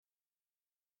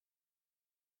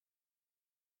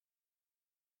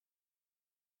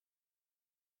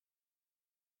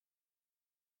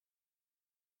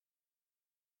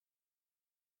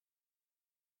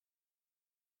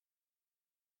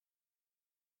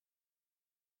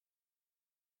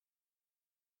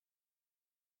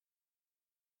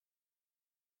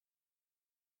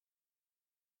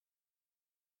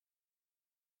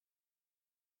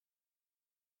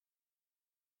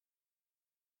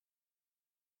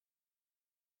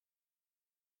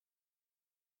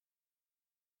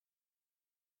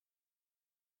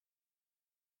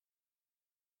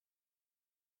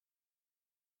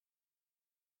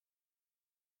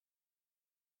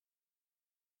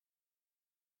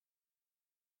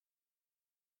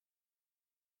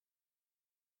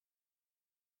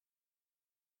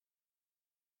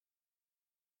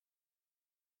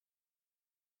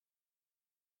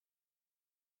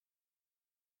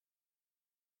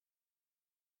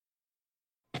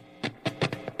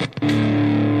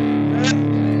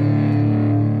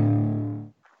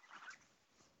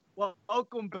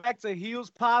welcome back to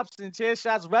Heels, Pops, and Chair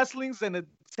Shots Wrestling's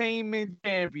Entertainment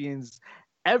Champions.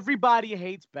 Everybody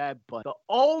hates Bad Bunny. The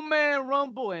old man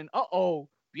Rumble and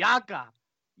Bianca,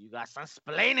 you got some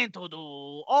explaining to do.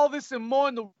 All this and more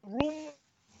in the room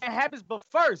that happens, but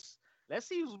first, let's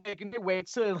see who's making their way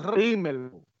to Rímelo.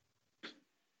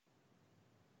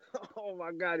 Oh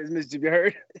my God, it's Mischief, you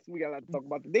heard? We got a lot to talk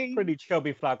about today. Pretty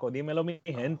chubby, flaco. Dímelo, mi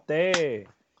gente.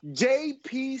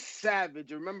 JP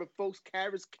Savage. Remember, folks,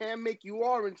 carrots can make you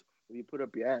orange when you put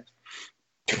up your ass.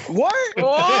 What?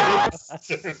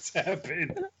 What's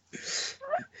happened?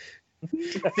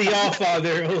 The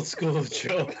All-Father, old school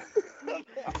joke.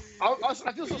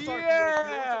 I feel so sorry.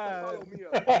 Yeah.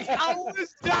 I was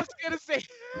just going to say.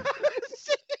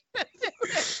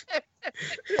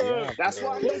 That's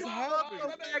why I'm just Welcome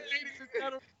happy. back, ladies and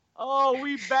gentlemen. Oh,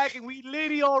 we back and we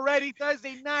litty already.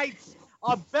 Thursday nights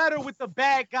are better with the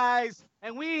bad guys.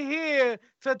 And we here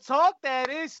to talk that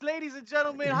ish, ladies and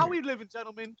gentlemen. How we living,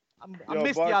 gentlemen? I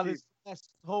missed y'all this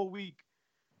whole week.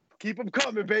 Keep them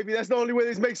coming, baby. That's the only way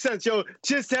this makes sense. Yo,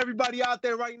 cheers to everybody out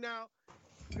there right now.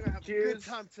 We're going to have a good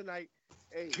time tonight.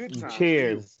 Hey, good time.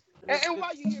 Cheers. And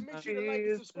while you're here, make sure to like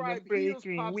and subscribe. Heels,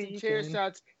 Pops, and Chair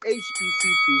Shots,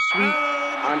 HBC2 Sweet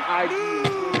on IG.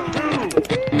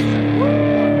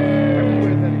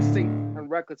 Everywhere that is safe and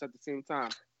reckless at the same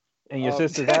time. And your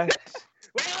sister's ass?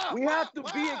 We have to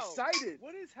be excited.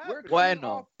 What is We're happening? coming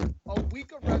Bueno. off a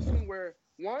week of wrestling where,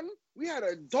 one, we had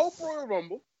a dope Royal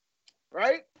Rumble,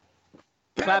 right?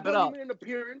 Clap it up. Made an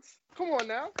appearance. Come on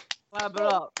now. Clap it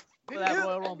up. Didn't Clap hear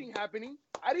Royal Rumble. anything happening.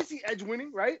 I didn't see Edge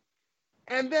winning, right?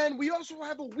 And then we also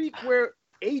have a week where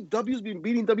AEW's been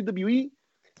beating WWE.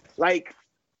 Like,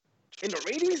 in the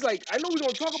ratings, like, I know we're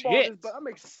going to talk about this, but I'm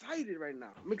excited right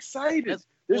now. I'm excited.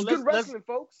 There's good wrestling,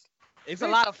 folks. It's a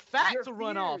lot of fat Your to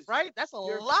run fears. off, right? That's a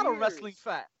Your lot of fears. wrestling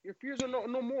fat. Your fears are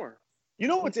no more. You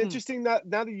know what's interesting now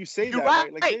that you say You're that,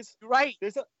 right. right? Like You're right.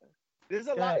 there's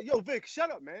a lot. Yo, Vic,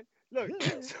 shut up, man. Look,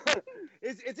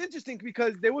 it's interesting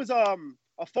because there was a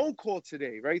phone call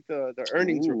today, right? The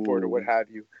earnings report or what have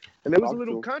you, and there was a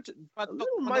little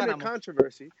minor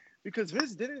controversy because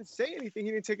Vince didn't say anything.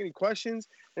 He didn't take any questions,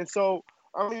 and so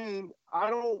I mean, I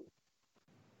don't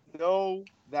know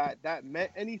that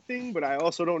meant anything, but I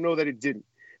also don't know that it didn't.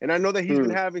 And I know that he's been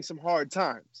having some hard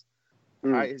times.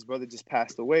 Right? His brother just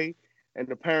passed away, and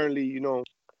apparently, you know,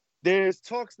 there's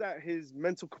talks that his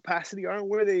mental capacity aren't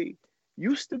where they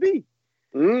used to be.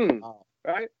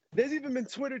 Right? There's even been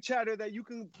Twitter chatter that you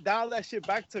can dial that shit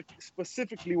back to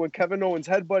specifically when Kevin Owens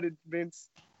headbutted Vince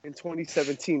in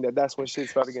 2017. That's when shit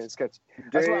started getting sketchy.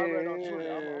 That's what I read on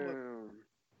Twitter.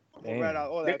 I'm gonna read out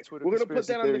all that Twitter. We're gonna put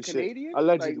that on the shit. Canadian?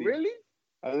 Allegedly. Like, really?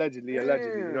 Allegedly. You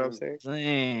know what I'm saying?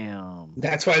 Damn.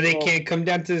 That's why they can't come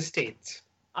down to the States.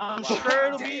 I'm sure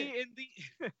it'll be in the.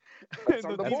 That's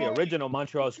on the That's the board. original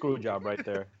Montreal screw job right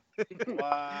there.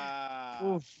 Wow.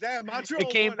 Oof. Damn, Montreal It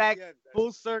came won back again.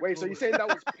 full circle. Wait, so you saying that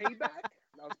was payback?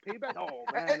 That was payback? No,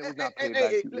 man, it was not Hey,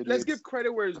 payback. you let's idiots. give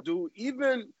credit where it's due.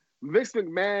 Even Vince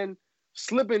McMahon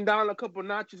slipping down a couple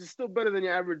notches is still better than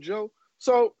your average Joe.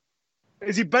 So,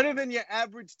 Is he better than your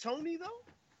average Tony, though?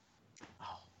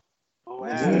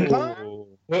 Ooh.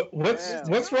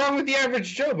 What's wrong with the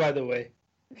average Joe, by the way?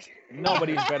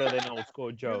 Nobody's better than old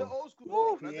school you're the Joe. old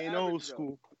school. He ain't old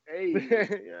school. Hey.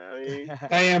 Yeah, I mean,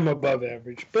 I am above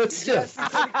average, but still.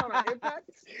 Impact?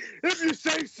 if you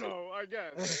say so, I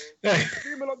guess.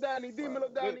 Dímelo,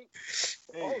 Danny.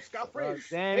 Oh, Scott Prince.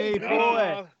 Danny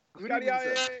boy. Scotty out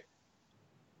here.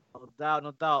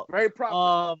 No doubt. Very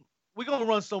proud. We're gonna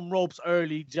run some ropes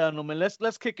early, gentlemen.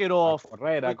 Let's kick it off.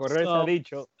 Correda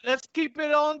dicho. Let's keep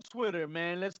it on Twitter,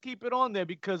 man. Let's keep it on there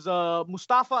because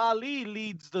Mustafa Ali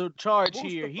leads the charge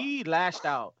here. He lashed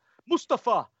out.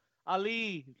 Mustafa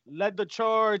Ali led the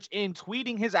charge in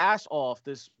tweeting his ass off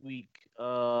this week.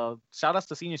 Shout outs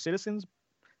to senior citizens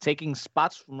taking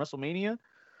spots from WrestleMania.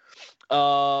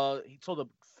 He told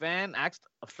asked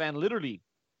a fan literally,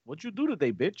 "What'd you do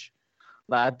today, bitch?"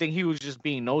 Like, I think he was just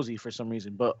being nosy for some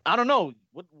reason, but I don't know.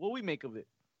 What we make of it?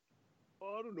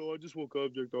 I don't know. I just woke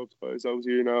up, checked out twice. I was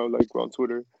here now, like on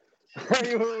Twitter. What do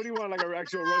you want, like a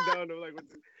actual rundown of like what's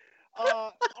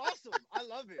awesome. I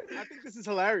love it. I think this is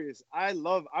hilarious. I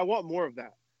want more of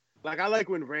that. Like, I like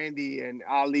when Randy and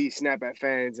Ali snap at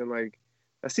fans and like,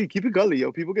 keep it gully,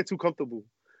 yo. People get too comfortable.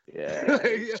 Yeah.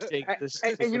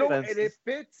 And you know, and it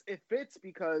fits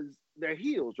because they're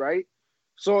heels, right?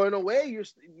 So in a way,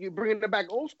 you're bringing it back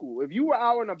old school. If you were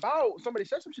out and about, somebody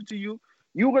said some shit to you,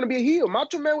 you were gonna be a heel.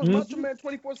 Macho Man was Macho Man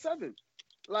 24/7.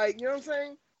 Like, you know what I'm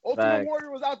saying? Ultimate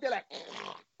Warrior was out there like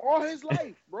all his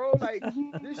life, bro. Like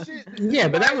this shit. Yeah,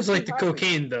 but that was like the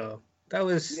cocaine, though. That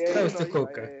was the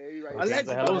coca. You're Right?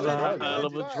 Those are a hell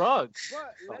of a drug.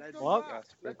 But let them rock.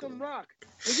 Let them rock.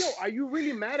 But yo, are you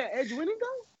really mad at Edge winning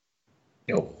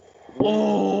though? No.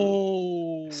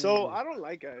 Whoa. So I don't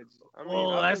like Edge. I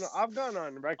mean, I've gone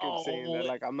on record saying that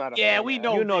like I'm not a fan we of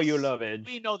know. You know this. you love Edge.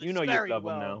 We know this you know very you love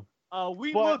well. him now.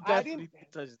 We But will I definitely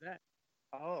didn't- touch that.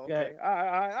 Oh, okay.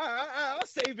 I'll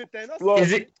save it then.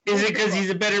 Is it because he's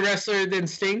a better wrestler than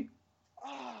Sting?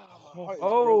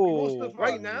 Oh,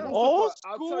 right now. Old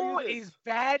I'll tell you School this. is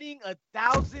batting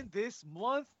 1,000 this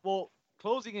month. Well,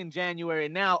 closing in January,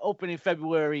 now opening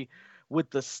February with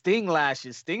the Sting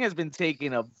lashes. Sting has been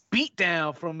taking a beat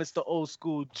down from Mr. Old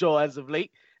School Joe as of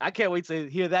late. I can't wait to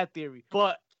hear that theory.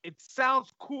 But it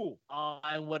sounds cool.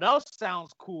 And what else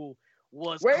sounds cool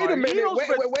was Wait a minute.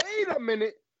 Carlito's Wait a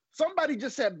minute. Somebody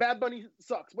just said Bad Bunny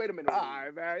sucks. Wait a minute. All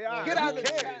right, man. Yeah, Get out of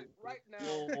the okay. chat right now.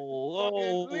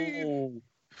 Whoa. Fucking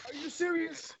Are you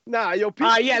serious? Nah, yo,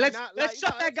 people. Yeah, let's like,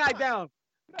 shut that guy down.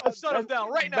 Let's shut him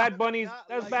down right now. Bad Bunny's. Not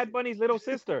That's like Bad Bunny's little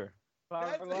sister.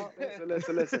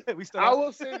 Listen. We still I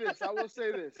will say this.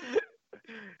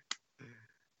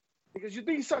 Because you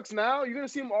think he sucks now, you're gonna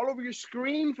see him all over your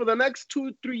screen for the next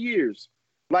 2-3 years.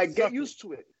 Like, get used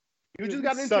to it. You just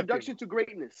got an introduction to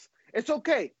greatness. It's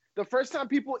okay. The first time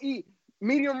people eat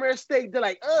medium rare steak, they're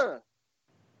like,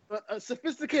 a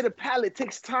sophisticated palate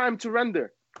takes time to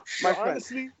render. My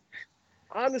friend.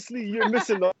 Honestly, you're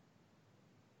missing the.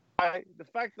 The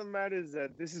fact of the matter is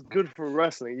that this is good for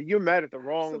wrestling. You're mad at the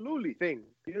wrong thing.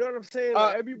 You know what I'm saying?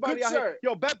 Like, everybody out here,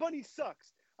 yo, Bad Bunny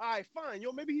sucks. All right, fine.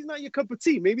 Yo, maybe he's not your cup of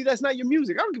tea. Maybe that's not your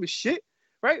music. I don't give a shit,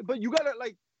 right? But you gotta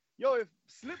like, yo, if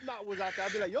Slipknot was out there,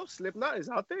 I'd be like, yo, Slipknot is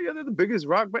out there. Yeah, they're the biggest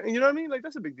rock band. You know what I mean? Like,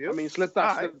 that's a big deal. I mean,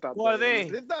 Slipknot. What are they?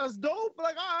 Slipknot's dope.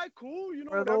 Like, all right, cool. You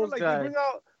know, Where are whatever. those Like, guys? they bring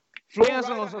out. Yeah, Flo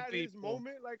some Rida of those had his people.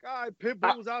 moment. Like, all right,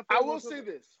 Pitbull was out there. I will say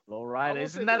this. Low rider.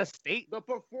 Isn't that a state? The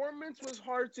performance was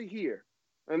hard to hear.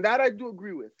 And that I do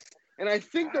agree with. And I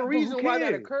think the reason why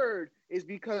that occurred is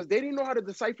because they didn't know how to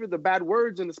decipher the bad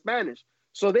words in the Spanish.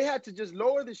 So they had to just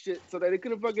lower the shit so that they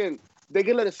could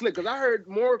let it slip. Because I heard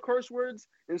more curse words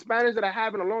in Spanish than I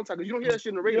have in a long time. Because you don't hear that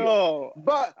shit in the radio. Yo,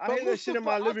 but I hear that shit in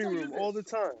my living room all the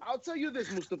time. I'll tell you this,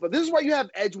 Mustafa. This is why you have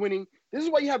Edge winning. This is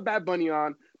why you have Bad Bunny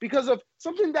on. Because of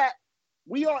something that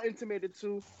we all intimated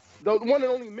to. The one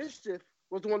and only Mischief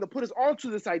was the one that put us onto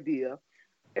this idea.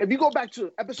 If you go back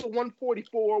to episode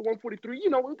 144, 143, you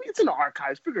know, it's in the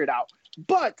archives. Figure it out.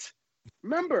 But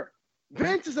remember,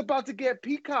 Vince is about to get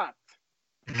peacocked.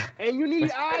 And you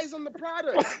need eyes on the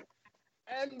product.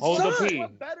 And Hold the what P.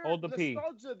 better Hold the P.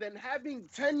 nostalgia than having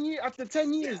 10 years after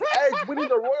 10 years Edge winning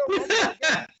the Royal Rumble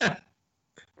again.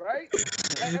 Right?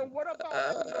 And what about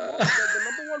the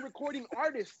number one recording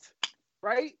artist,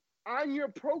 right? On your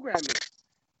programming.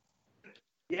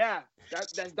 Yeah,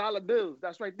 that's dollar bills.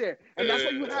 That's right there. And that's why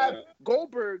you have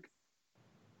Goldberg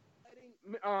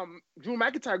letting Drew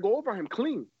McIntyre go over him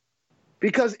clean.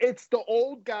 Because it's the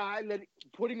old guy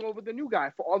putting over the new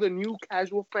guy for all the new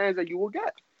casual fans that you will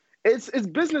get. It's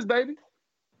business, baby.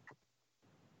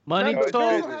 Money They talks.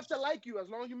 don't have to like you as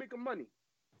long as you make them money.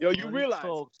 Yo, you Money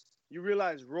talks.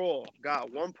 realize Raw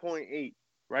got 1.8,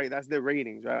 right? That's their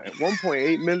ratings, right?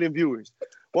 1.8 million viewers.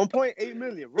 1.8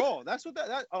 million Raw. That's what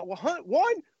that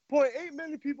 1.8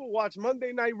 million people watch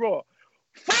Monday Night Raw.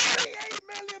 48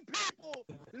 million people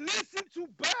listen to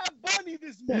Bad Bunny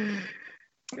this month.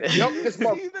 Do you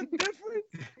see the difference?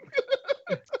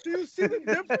 Do you see the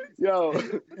difference? Yo,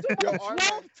 It's about 12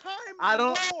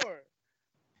 times more.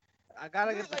 I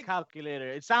gotta get the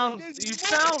calculator. You sound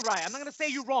right. I'm not gonna say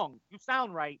you're wrong. You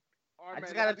sound right. I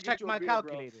just gotta check my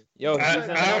calculator. Yo, I he's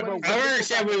the don't number one-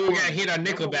 understand why we got hit on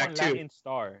number Nickelback one too. Latin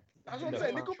star. that's what I'm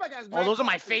saying. Nickelback has Oh, those are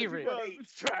my favorite.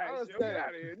 It's trash. Get out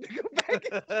of here.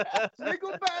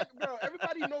 Nickelback, bro.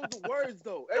 Everybody knows the words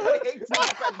though. Everybody hates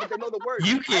Nickelback, but they know the words.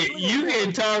 You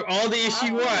can talk all the issue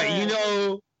you want. You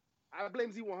know, I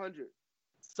blame Z100.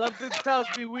 Something tells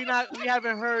me we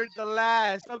haven't heard the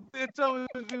last. Something tells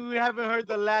me we haven't heard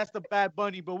the last of Bad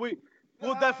Bunny, but we'll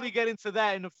definitely get into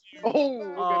that in a few.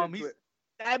 Oh,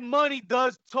 that money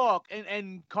does talk,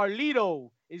 and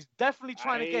Carlito is definitely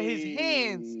trying to get his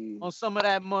hands on some of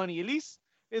that money, at least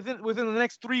within the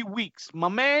next 3 weeks. My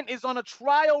man is on a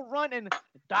trial run, and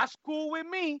that's cool with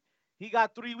me. He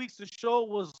got 3 weeks to show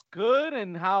what's good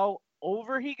and how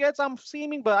over he gets. I'm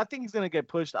seeming, but I think he's gonna get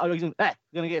pushed. He's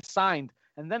gonna get signed,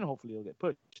 and then hopefully he'll get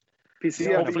pushed.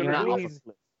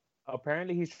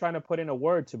 Apparently he's trying to put in a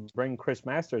word to bring Chris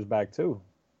Masters back too.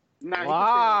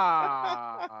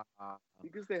 Wow. You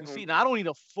can stay home. See, now I don't need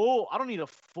a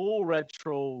full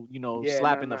retro,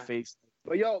 slap in the face.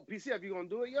 But yo, PCF, you gonna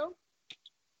do it, yo?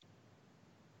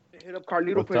 Hit up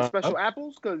Carlito for his special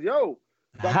apples, cause yo,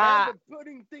 The man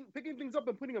picking things up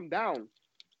and putting them down.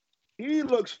 He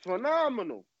looks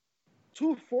phenomenal.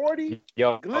 240.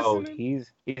 Yo, glistening.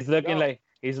 he's looking like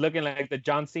the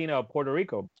John Cena of Puerto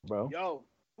Rico, bro. Yo,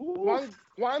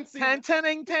 Juan Cena.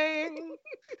 Tang.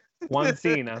 Juan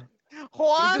Cena.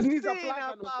 Juan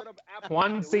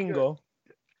Single.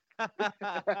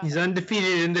 He's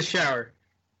undefeated in the shower.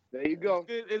 There you go.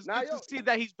 It's good to see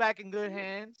that he's back in good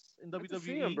hands in WWE.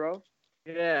 See him, bro.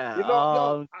 Yeah. You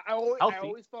know, I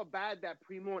always felt bad that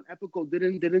Primo and Epico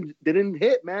didn't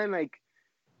hit, man. Like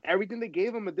everything they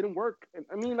gave him, it didn't work.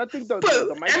 I mean, I think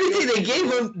everything they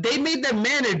gave him, they made them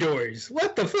manadors.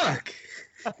 What the fuck?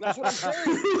 That's what I'm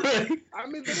saying. I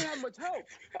mean, they didn't have much help.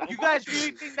 You guys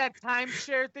really think that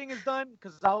timeshare thing is done?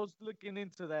 Because I was looking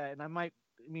into that, and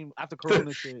after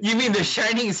Corona shit. You mean the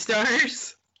Shining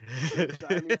Stars?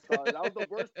 That was the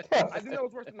worst. I think that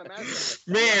was worse than the match.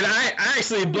 Man, I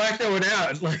actually blacked that one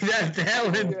out. Like that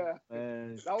one. Yeah.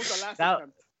 That was the last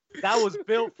attempt. That was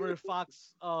built for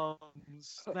Fox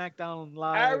SmackDown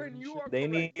Live. Aaron, you are they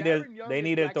correct.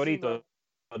 needed Torito.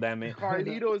 Oh, damn it.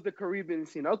 Carlito is the Caribbean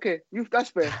Cena. Okay, that's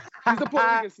fair. He's the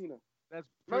Puerto Rican Cena. That's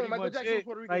pretty Michael much Jackson it.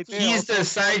 Puerto Rican Right Cena. He's the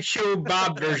sideshow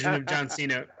Bob version of John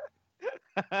Cena.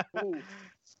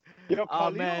 Yo,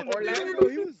 Carlito, man.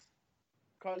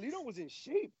 Carlito was in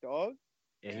shape, dog.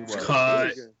 Yeah, he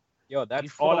was. Yo,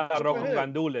 that's all arroz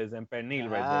con gandules and pernil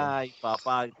right there. Ay,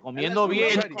 papá, comiendo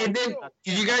bien. And then,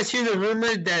 did you guys hear the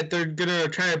rumor that they're gonna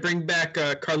try to bring back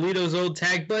Carlito's old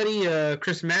tag buddy,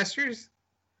 Chris Masters?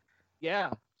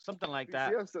 Yeah, something like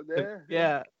that. Yeah.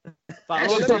 Yeah.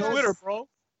 Follow us on Twitter, bro.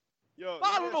 Yo,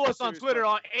 Follow us on Twitter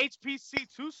on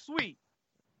HPC2Sweet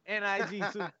and IG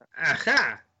too.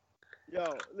 Aha.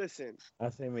 Yo, listen.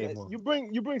 Así mismo.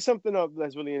 You bring something up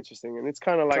that's really interesting, and it's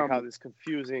kind of like how this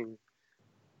confusing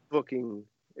booking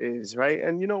is, right?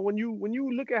 And you know, when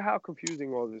you look at how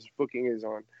confusing all this booking is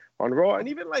on Raw, and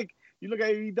even like you look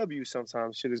at AEW,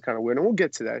 sometimes shit is kind of weird, and we'll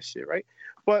get to that shit, right?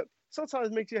 But sometimes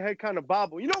it makes your head kind of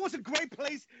bobble. You know what's a great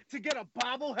place to get a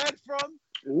bobblehead from?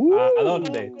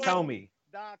 ¿Dónde? Tell me.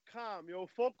 .com, yo,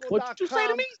 Foco.com. What you say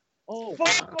to me? Oh,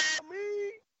 Foco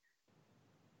me.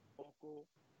 Foco.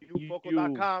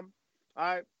 Foco.com.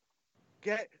 All right.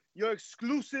 Get your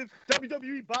exclusive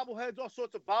WWE bobbleheads, all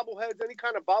sorts of bobbleheads, any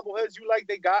kind of bobbleheads you like,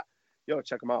 they got. Yo,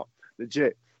 check them out.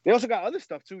 Legit. They also got other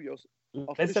stuff too, yo.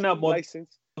 Listen up,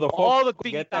 license. All the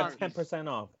things. Get that 10%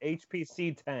 off.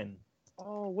 HPC 10.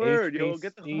 Oh, word, HPC yo.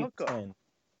 Get the hook up. 10.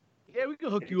 Yeah, we can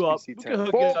hook you up. We can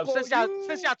hook you up. Since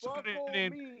y'all tuning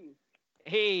in.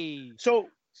 Hey. So,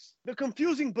 the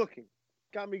confusing booking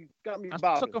got me I'm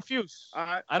bobbing. so confused. All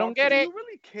right. I don't get it. Do you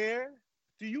really care?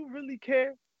 Do you really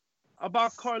care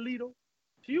about Carlito?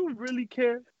 Do you really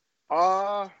care?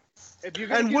 If you're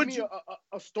gonna give me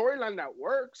a storyline that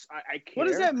works, I care. What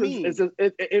does that mean?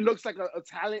 It looks like a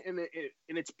talent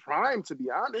in its prime, to be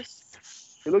honest.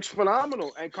 It looks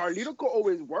phenomenal, and Carlito could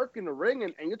always work in the ring.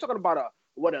 And you're talking about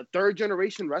a third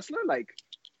generation wrestler? Like,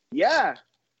 yeah,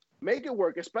 make it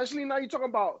work. Especially now you're talking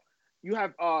about you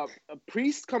have a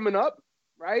priest coming up,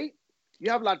 right?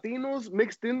 You have Latinos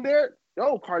mixed in there.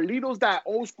 Yo, Carlito's that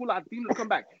old school Latino come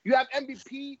back. You have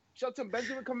MVP Shelton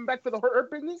Benjamin coming back for the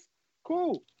Hurt business.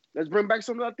 Cool. Let's bring back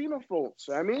some Latino folks.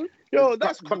 I mean, yo,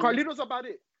 that's cool. But Carlito's about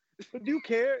it. But do you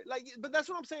care? Like, but that's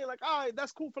what I'm saying. Like, all right,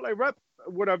 that's cool for like rep,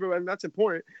 whatever, and that's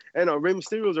important. And Rey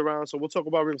Mysterio's around, so we'll talk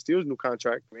about Rey Mysterio's new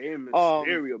contract. Rey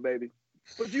Mysterio, baby.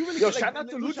 But do you really? Yo, shout out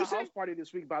to Lucha House Party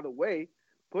this week, by the way.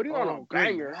 Putting on a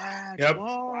banger. Yep.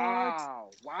 Wow.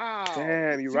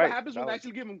 Damn, you're See right. What happens when they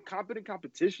actually give them competent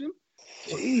competition?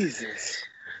 Jesus.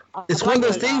 It's one of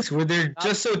those things where they're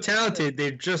just so talented,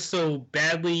 they're just so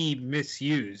badly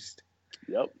misused.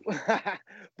 Yep.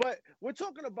 But we're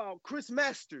talking about Chris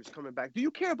Masters coming back. Do you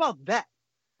care about that?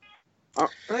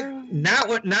 Not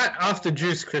off the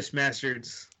juice, Chris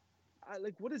Masters.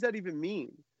 Like, what does that even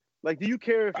mean? Like, do you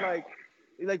care if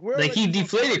like we're like he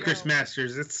deflated Chris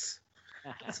Masters? It's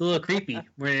a little creepy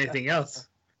more than anything else.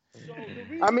 So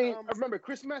I mean, remember,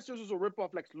 Chris Masters was a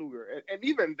ripoff Lex Luger, and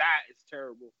even that is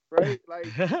terrible, right?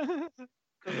 Like,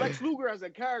 because Lex Luger as a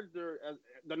character, as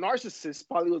the narcissist,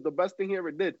 probably was the best thing he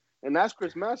ever did, and that's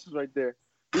Chris Masters right there.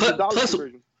 He's the dollar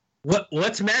version.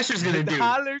 What's Masters gonna do?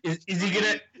 Is he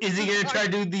gonna try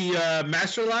to do the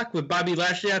Master Lock with Bobby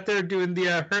Lashley out there doing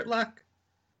the Hurt Lock?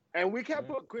 And we can't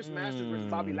put Chris Masters versus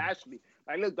Bobby Lashley.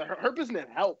 Like, look, the Hurt business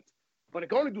helped, but it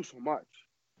can only do so much.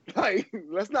 Like,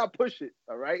 let's not push it,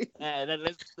 all right?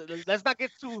 Let's not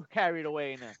get too carried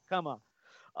away now. Come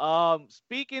on.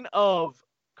 Speaking of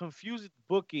confused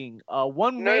booking,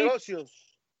 one way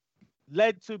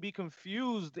led to be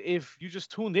confused if you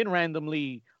just tuned in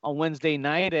randomly on Wednesday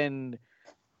night and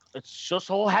it's just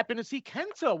so happy to see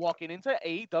Kenta walking into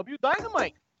AEW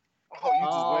Dynamite. Oh, you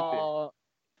just went there.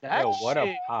 That what shit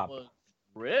a pop. was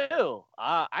real.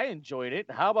 I enjoyed it.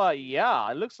 How about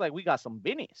it looks like we got some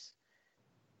business.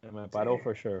 Yeah, man, Battle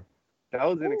for sure. That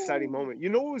was an exciting moment. You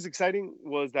know what was exciting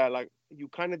was that like you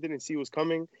kind of didn't see what was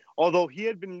coming. Although he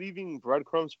had been leaving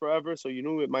breadcrumbs forever, so you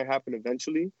knew it might happen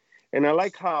eventually. And I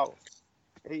like how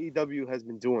AEW has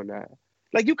been doing that.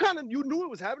 Like you knew it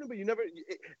was happening, but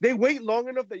they wait long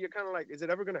enough that you're kind of like, is it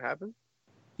ever gonna happen?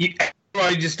 You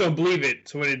just don't believe it.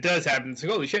 So when it does happen, it's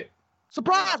like, holy shit.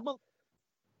 Surprise,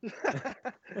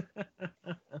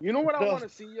 You know what I want to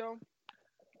see, yo?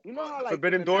 You know how like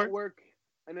Forbidden Door? Network,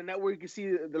 and the network you can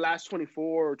see the last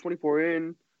 24 or 24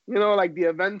 in, you know, like the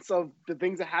events of the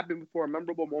things that happened before a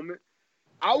memorable moment.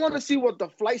 I want to see what the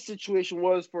flight situation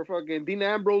was for fucking Dean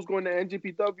Ambrose going to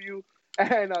NJPW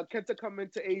and Kenta coming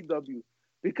to AEW.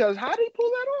 Because how did he pull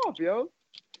that off, yo?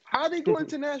 How they go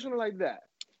international like that?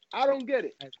 I don't get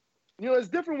it. You know, it's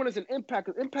different when it's an Impact.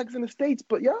 Because Impact's in the States,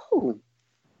 but yo,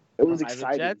 it was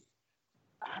exciting.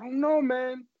 I don't know,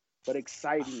 man. But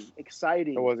exciting.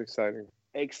 It was exciting.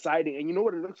 And you know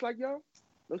what it looks like, yo?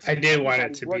 Looks I like did want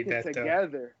it to be working that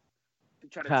together to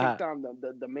try to take down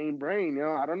the main brain,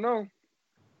 yo. I don't know.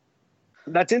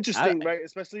 That's interesting, right?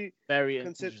 Especially very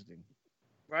interesting.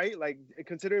 Right? Like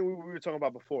considering what we were talking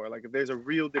about before, like if there's a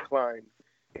real decline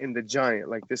in the Giant,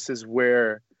 like this is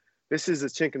a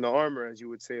chink in the armor, as you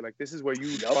would say. Like this is where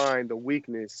you find the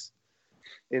weakness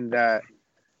in that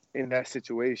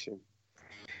situation.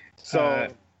 So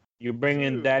you bring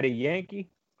in Daddy Yankee?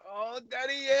 Oh,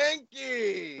 Daddy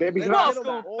Yankee! Baby, let's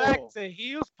go back to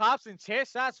heels, pops, and chair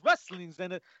shots wrestlings.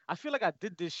 And I feel like I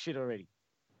did this shit already.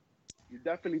 You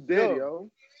definitely did,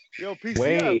 yo. Yo, PCF.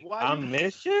 Wait, I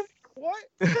missed you? What?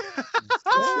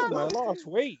 Damn, I lost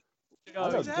weight. I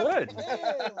look good.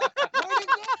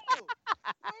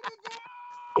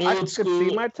 Old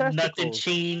school, nothing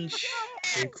changed,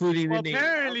 including the name.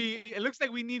 Apparently, it looks like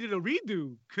we needed a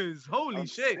redo, because holy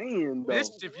shit.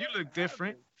 Mischief, you look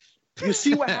different. You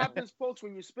see what happens, folks,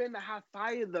 when you spend a hot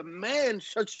fire, the man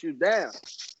shuts you down.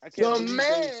 The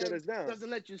man doesn't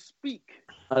let you speak.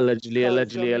 Allegedly. We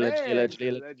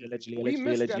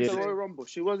missed that at the Royal Rumble.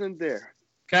 She wasn't there.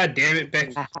 God damn it,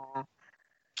 Becky. God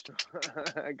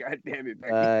damn it,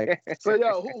 Becky. So,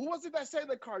 yo, who was it that said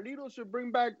that Carlito should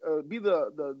bring back, be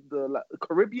the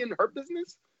Caribbean Hurt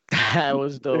Business? That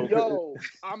was dope. Yo,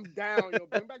 I'm down. Yo,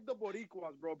 bring back the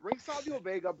Boricuas, bro. Bring Savio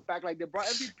Vega back like they brought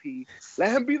MVP.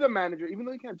 Let him be the manager, even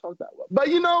though he can't talk that well. But,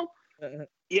 you know,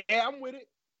 yeah, I'm with it.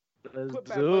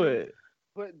 Let's do it.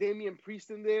 Put Damian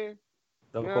Priest in there.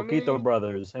 The Coquito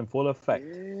brothers in full effect.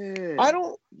 Yeah. I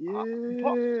don't.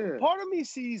 Yeah. Part of me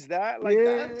sees that. Like,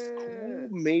 that's cool,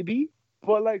 maybe.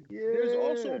 But, like, there's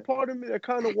also a part of me that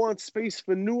kind of wants space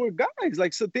for newer guys.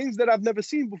 Like, so things that I've never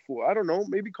seen before. I don't know.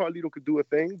 Maybe Carlito could do a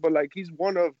thing. But, like, he's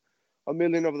one of a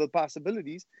million of the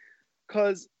possibilities.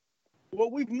 Because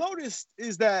what we've noticed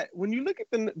is that when you look at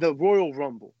the Royal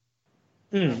Rumble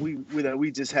that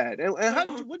we just had, and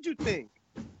what'd you think?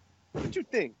 What'd you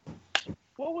think?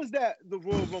 What was the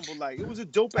Royal Rumble like? It was a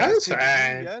dope ass thing,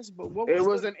 yes, but what was it?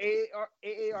 Was an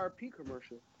AARP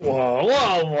commercial.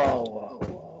 Whoa.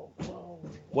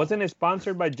 Wasn't it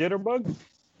sponsored by Jitterbug?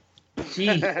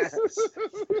 Jeez.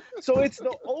 So it's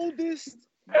the oldest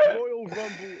Royal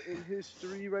Rumble in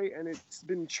history, right? And it's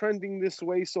been trending this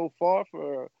way so far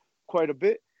for quite a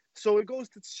bit. So it goes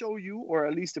to show you, or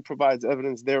at least it provides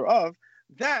evidence thereof,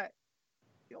 that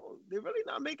they're really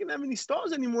not making that many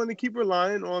stars anymore, and they keep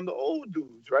relying on the old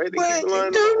dudes, right? No.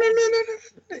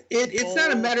 It's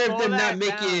not a matter of them not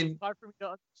making. Hard for me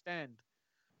to understand.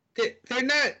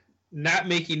 They're not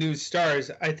making new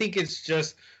stars. I think it's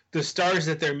just the stars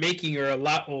that they're making are a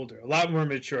lot older, a lot more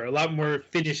mature, a lot more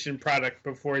finished in product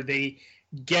before they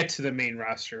get to the main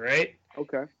roster, right?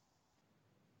 Okay.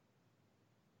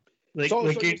 So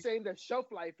you're saying that shelf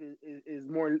life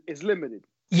is limited.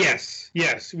 Yes.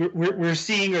 We're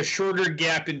seeing a shorter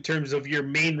gap in terms of your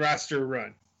main roster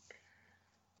run.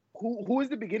 Who is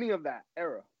the beginning of that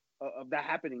era of that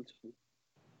happening to?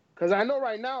 Because I know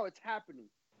right now it's happening.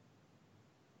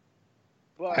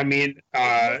 But I mean,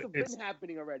 it's been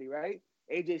happening already, right?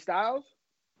 AJ Styles.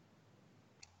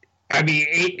 I mean,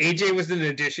 AJ was an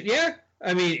addition. Yeah,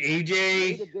 I mean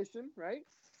AJ. Addition, right?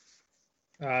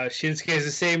 Shinsuke is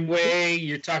the same way.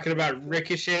 You're talking about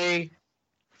Ricochet.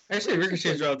 Actually,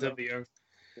 Ricochet's relatively young.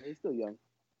 Yeah, he's still young.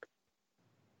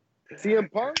 CM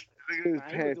Punk?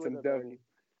 Handsome devil.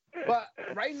 But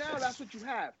right now, that's what you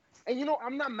have. And, you know,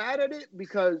 I'm not mad at it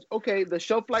because, okay, the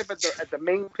shelf life at the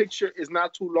main picture is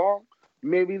not too long.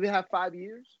 Maybe they have 5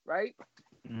 years, right?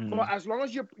 But as long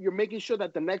as you're making sure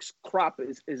that the next crop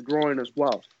is growing as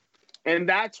well, and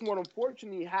that's what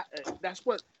unfortunately that's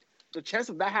what the chance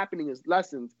of that happening is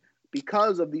lessened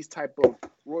because of these type of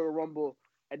Royal Rumble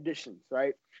additions,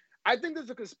 right? I think there's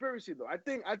a conspiracy though. I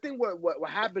think what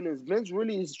happened is Vince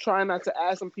really is trying not to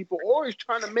add some people, or he's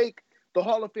trying to make the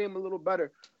Hall of Fame a little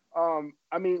better.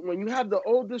 I mean, when you have the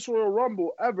oldest Royal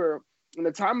Rumble ever in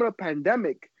the time of the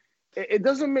pandemic, it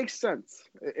doesn't make sense.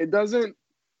 It doesn't.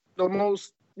 The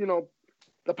most,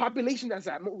 the population that's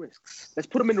at more risk. Let's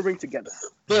put them in the ring together.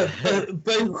 But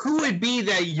who would be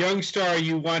that young star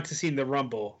you want to see in the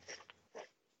Rumble?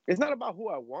 It's not about who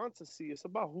I want to see. It's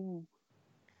about who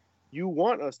you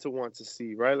want us to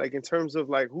see, right? Like in terms of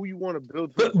like who you want to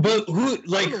build. But who,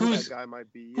 like who's that guy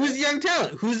might be? Who's the young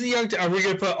talent? Who's the young? Are we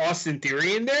gonna put Austin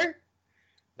Theory in there?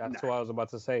 That's what I was about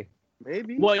to say.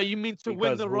 Maybe. Well, you mean to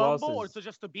win the Rumble or to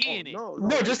just to be in it? No,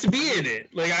 just to be in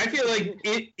it. Like I feel like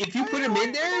if you put him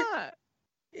in there,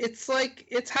 it's like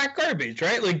it's hot garbage,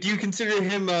 right? Like, do you consider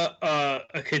him a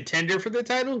contender for the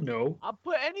title? No. I'll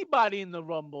put anybody in the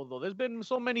Rumble though. There's been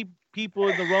so many people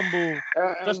in the Rumble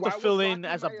just to fill in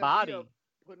as a body.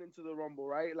 Put into the Rumble,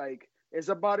 right? Like it's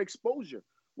about exposure.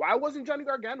 Why wasn't Johnny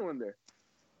Gargano in there?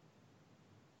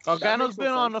 Gargano's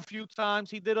been on a few times.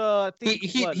 He did a. He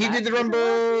did the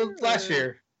Rumble last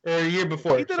year or a year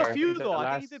before. He did a few though.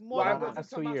 I think he did more. The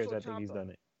last 2 years, I think he's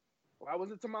done it. Why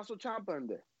wasn't Tommaso Ciampa in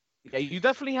there? Yeah, you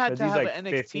definitely had to have like an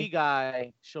NXT 50.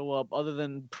 guy show up other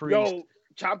than Priest. Yo,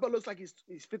 Ciampa looks like he's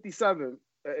 57.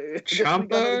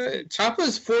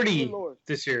 Ciampa's 40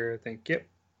 this year, I think. Yep.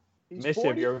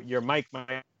 Missive, your mic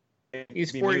might be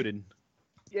 40. muted.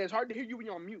 Yeah, it's hard to hear you when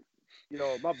you're on mute.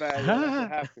 Yo, my bad.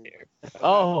 That's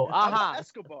Oh,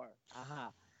 Escobar.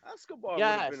 Escobar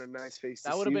Yes. would have been a nice face.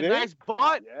 That would have been nice,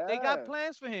 but they got Yeah.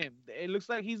 plans for him. It looks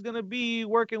like he's gonna be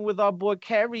working with our boy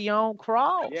Karrion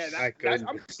Kross. Yeah, that's,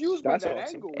 I'm confused by that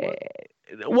angle.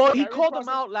 Well, he Karrion called Kross- him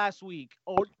out last week,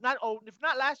 or not? Oh, if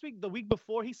not last week, the week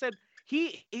before. He said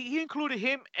he included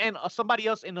him and somebody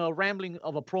else in a rambling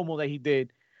of a promo that he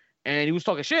did, and he was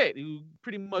talking shit. He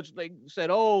pretty much like said,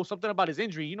 "Oh, something about his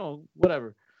injury,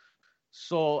 whatever."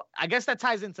 So I guess that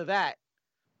ties into that.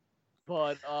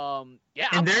 But yeah,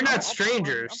 And they're not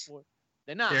strangers.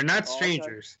 They're not. They're not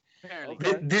strangers.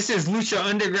 Apparently. This is Lucha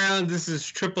Underground. This is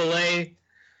AAA.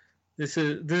 This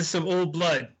is some old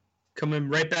blood coming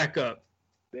right back up.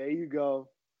 There you go.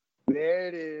 There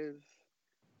it is.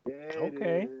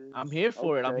 Okay. I'm here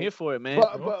for it. I'm here for it, man.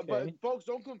 But folks,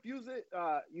 don't confuse it.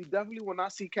 You definitely will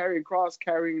not see Karrion Kross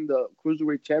carrying the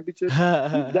Cruiserweight Championship.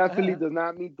 He definitely does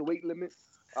not meet the weight limit.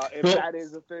 If that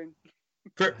is a thing.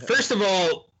 First of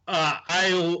all,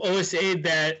 I will always say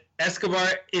that Escobar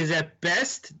is at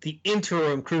best the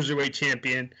interim Cruiserweight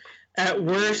champion. At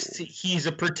worst, he's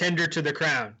a pretender to the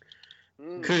crown.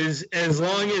 Because as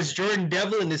long as Jordan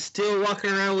Devlin is still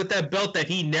walking around with that belt that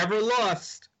he never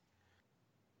lost,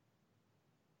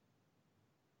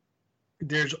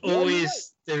 there's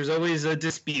always a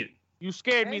dispute. You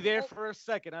scared me there for a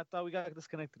second. I thought we got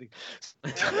disconnected. He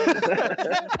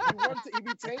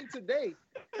retained today.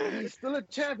 He's still a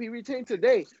champ. He retained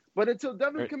today. But until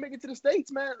Devlin can make it to the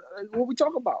States, man, what we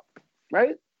talk about,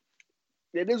 right?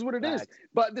 It is what it is.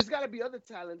 But there's got to be other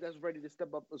talent that's ready to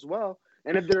step up as well.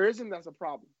 And if there isn't, that's a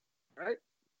problem, right?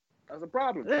 That's a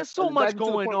problem. There's so much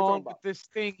going on with this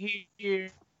thing here.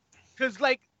 Because,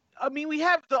 we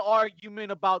have the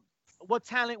argument about what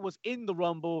talent was in the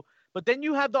Rumble. But then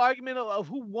you have the argument of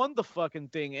who won the fucking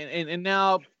thing. And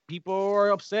now people are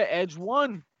upset Edge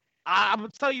won. I'm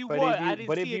going to tell you what, I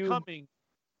didn't see it coming.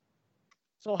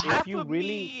 So half of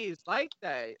me is like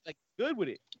that, like good with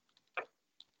it.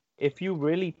 If you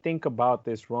really think about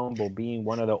this Rumble being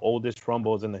one of the oldest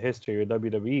Rumbles in the history of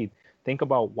WWE, think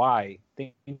about why.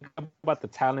 Think about the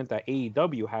talent that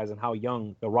AEW has and how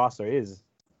young the roster is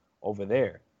over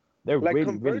there. They're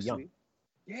really young.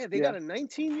 Yeah, they got a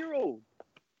 19-year-old.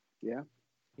 Yeah,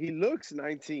 he looks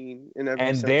 19 in every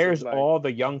and sense there's of life. all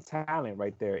the young talent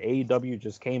right there. AEW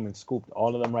just came and scooped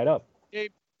all of them right up.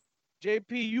 JP,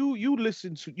 you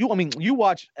listen to you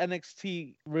watch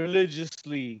NXT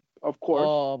religiously, of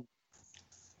course.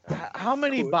 How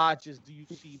many botches do you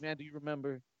see, man? Do you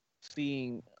remember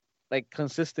seeing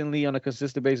consistently on a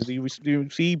consistent basis? Do you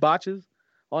see botches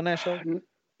on that show?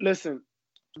 Listen.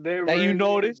 There that you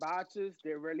noticed botches.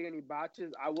 There rarely any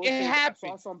botches. I will say I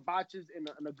saw some botches in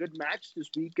a good match this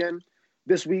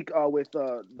week with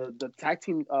the tag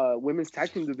team women's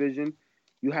tag team division.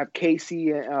 You have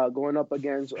Casey going up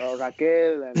against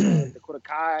Raquel and Dakota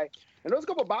Kai, and there was a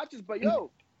couple botches. But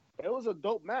it was a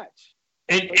dope match.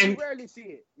 And you rarely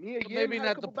see it. Maybe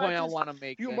not the point I want to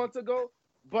make. A few months ago,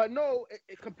 but no,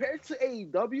 compared to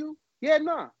AEW, Yeah,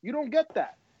 nah, you don't get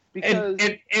that. Because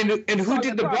and who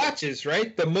did the botches,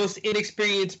 right? The most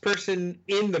inexperienced person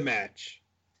in the match.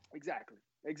 Exactly.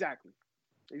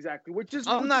 Which is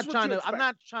I'm not trying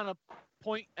to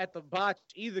point at the botch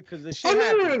either, because the shit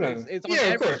happens. It's on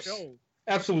every show.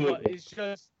 Absolutely.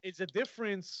 But it's a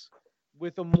difference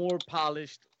with a more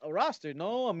polished roster.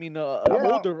 No, I mean an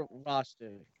older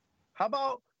roster. How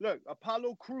about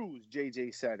Apollo Crews?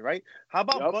 JJ said, right? How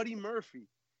about Buddy Murphy?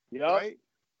 Right?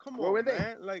 Come on,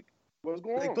 man. Like, what's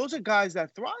going on? Those are guys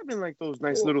that thrive in like those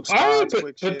nice little spots.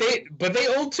 But they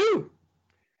old too.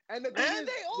 And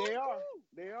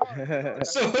they are.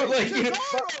 So like,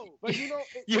 but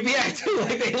you be acting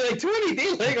like they like 20,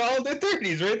 they like all in their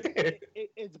 30s right there.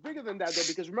 It's bigger than that though,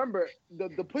 because remember,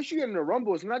 the push you get in the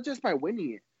Rumble is not just by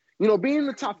winning it. Being in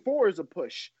the top 4 is a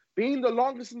push. Being the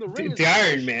longest in the ring is the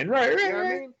Iron Man, right? You know what I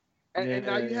mean? And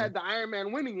now you had the Iron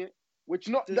Man winning it, which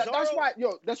that's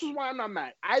why I'm not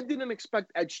mad. I didn't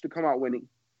expect Edge to come out winning.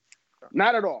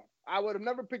 Not at all. I would have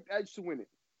never picked Edge to win it.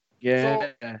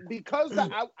 Yeah. So because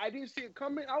I didn't see it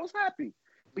coming, I was happy.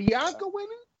 Bianca winning,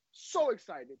 so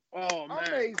excited. Oh man,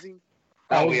 amazing.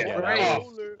 That was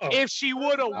great. If she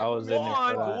would have won,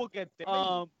 we'll get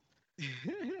there.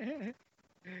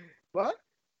 What?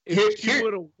 If she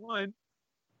would have won.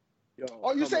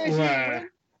 You saying she win?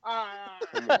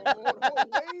 Wait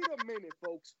a minute,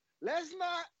 folks. Let's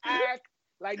not act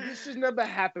like this has never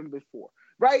happened before,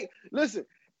 right? Listen,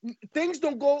 things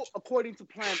don't go according to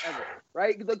plan ever,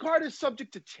 right? The card is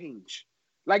subject to change.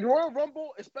 Like Royal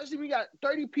Rumble, especially when you got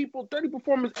 30 people, 30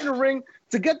 performers in the ring,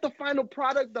 to get the final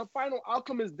product, the final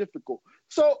outcome is difficult.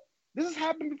 So this has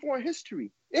happened before in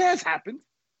history. It has happened.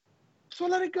 So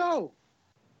let it go.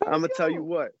 I'm going to tell you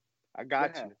what. I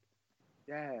got you.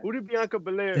 Yeah. Who did Bianca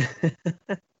Belair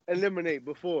eliminate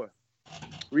before?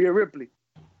 Rhea Ripley.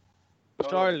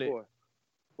 Charlotte.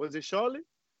 Was it Charlotte?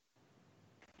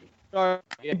 Yeah,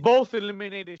 both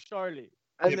eliminated Charlotte.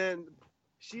 And then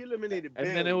she eliminated Bayley,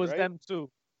 and then it was them too.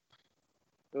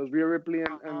 It was Rhea Ripley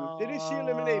and didn't she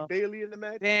eliminate Bayley in the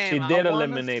match? Damn, she did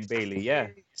eliminate Bayley, yeah.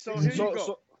 So here you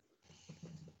go.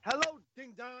 Hello,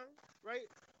 Ding Dong, right?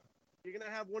 You're going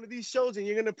to have one of these shows and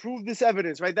you're going to prove this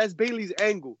evidence, right? That's Bayley's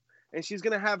angle. And she's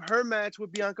going to have her match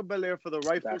with Bianca Belair for the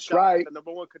rightful shot at the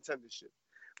number 1 contendership,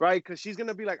 right? Because she's going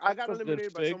to be like, I got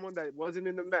eliminated by someone that wasn't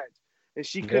in the match. And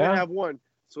she couldn't have won,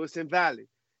 so it's invalid.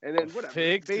 And then whatever.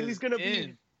 Bayley's going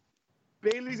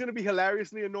to be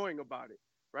hilariously annoying about it,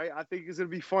 right? I think it's going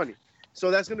to be funny. So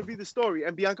that's going to be the story.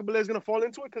 And Bianca Belair's going to fall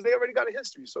into it because they already got a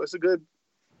history. So that's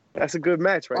a good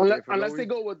match, right? Unless they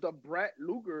go with the Brett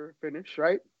Luger finish,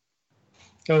 right?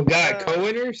 Oh God,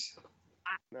 co-winners?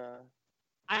 Nah.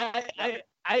 I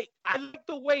like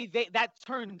the way that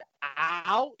turned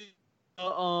out.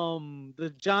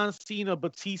 The John Cena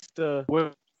Batista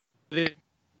where they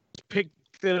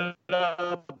picked it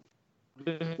up.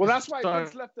 Well, that's why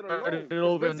Vince left it alone.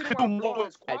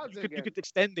 You could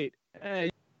extend it.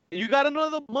 You got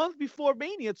another month before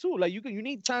Mania too. Like you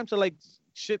need time to like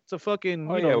shit to fucking.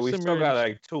 We still got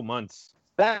like 2 months.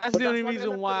 That's the only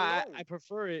reason why I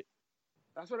prefer it.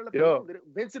 That's what I left it alone.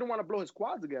 Vince didn't want to blow his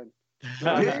quads again.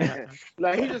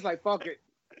 Like he's just like, fuck it.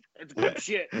 It's good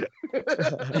shit.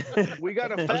 We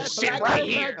got a fat shit right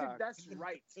here. Magic, that's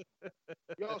right.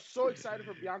 Yo, so excited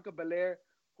for Bianca Belair.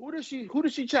 Who does she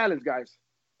challenge, guys?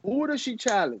 Who does she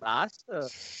challenge?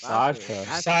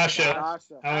 Sasha.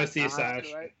 I want to see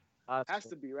Sasha. Right? Has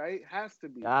to be, right? Has to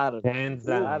be. Gotta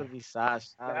be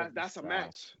Sasha. That's a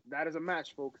match. That is a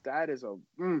match, folks. That is a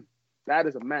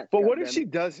match. But what if she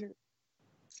doesn't?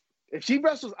 If she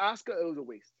wrestles Asuka, it was a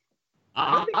waste.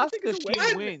 Asuka,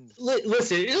 she wins.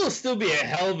 Listen, it'll still be a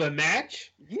hell of a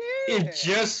match. Yeah. It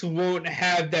just won't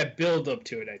have that build up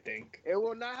to it, I think. It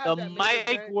will not have the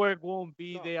mic work won't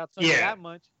be there. I'll tell you that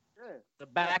much. Yeah. The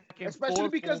back and especially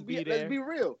because let's be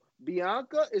real.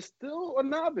 Bianca is still a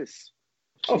novice.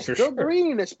 She's still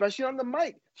green, especially on the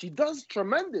mic. She does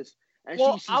tremendous. And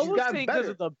she's gotten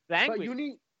better. Of the banquet. But you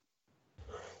need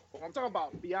I'm talking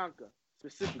about Bianca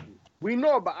specifically. We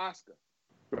know about Asuka.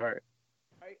 Right.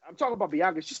 I'm talking about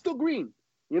Bianca. She's still green.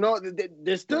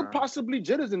 There's still possibly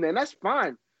jitters in there, and that's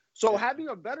fine. So having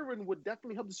a veteran would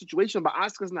definitely help the situation, but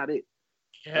Asuka's not it.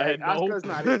 Yeah, Asuka's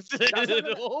not it.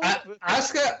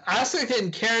 Asuka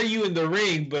can carry you in the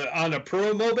ring, but on a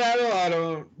promo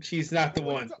battle, she's not the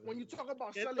one. When you talk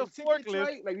about selling tickets,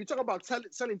 right? Like you talk about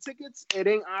selling tickets, it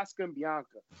ain't Asuka and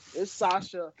Bianca. It's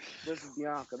Sasha versus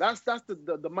Bianca. That's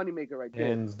the moneymaker right there.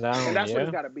 Hands down, and that's what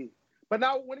it's got to be. But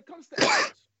now when it comes to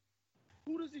Edge,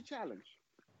 who does he challenge?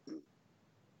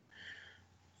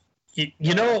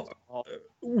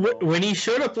 When he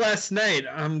showed up last night,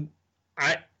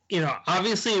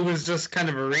 obviously it was just kind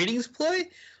of a ratings play,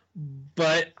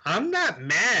 but I'm not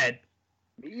mad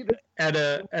at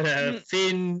a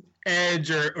Finn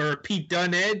Edge or a Pete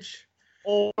Dunne Edge.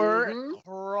 Or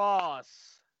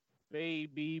Cross,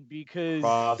 baby,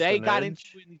 because they got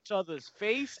into each other's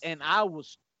face, and I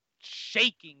was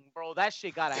shaking, bro. That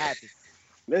shit gotta happen.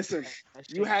 Listen,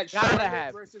 you had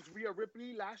Charlotte versus Rhea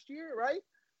Ripley last year, right?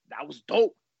 That was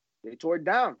dope. They tore it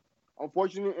down.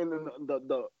 Unfortunately, in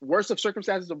the worst of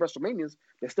circumstances of WrestleManias,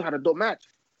 they still had a dope match.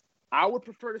 I would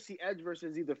prefer to see Edge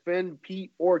versus either Finn,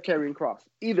 Pete, or Karrion Kross.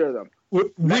 Either of them.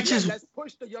 Let's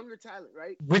push the younger talent,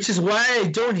 right? Which is why I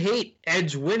don't hate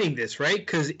Edge winning this, right?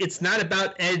 Because it's not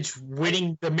about Edge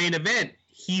winning the main event.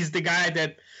 He's the guy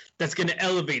that's going to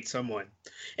elevate someone.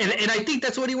 And I think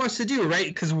that's what he wants to do, right?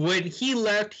 Because when he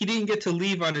left, he didn't get to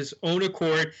leave on his own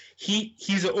accord.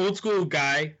 He's an old school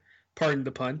guy, pardon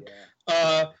the pun.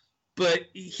 Yeah. But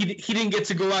he didn't get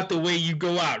to go out the way you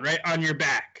go out, right? On your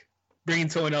back, bringing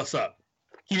someone else up.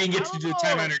 He didn't get to do the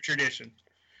time-honored tradition.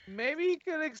 Maybe he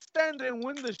could extend and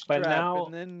win the strap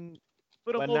and then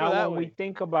put him over that way.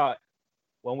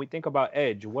 When we think about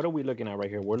Edge, what are we looking at right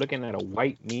here? We're looking at a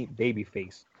white meat baby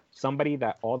face. Somebody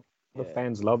that all the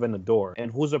fans love and adore.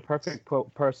 And who's a perfect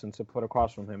person to put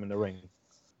across from him in the ring?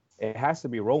 It has to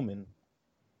be Roman.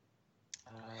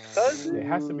 It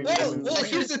has to be Roman. Well,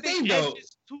 here's the thing, though.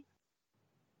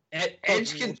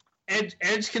 Edge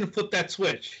can flip that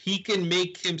switch. He can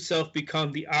make himself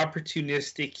become the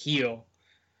opportunistic heel,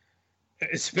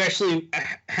 especially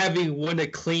having won a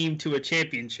claim to a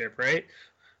championship, right?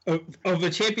 Of a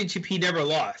championship he never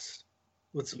lost.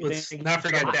 Let's not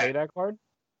forget that card.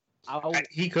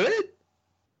 He could.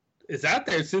 It's out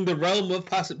there. It's in the realm of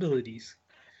possibilities.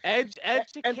 Edge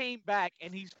came back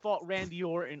and he's fought Randy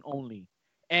Orton only.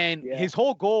 And his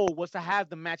whole goal was to have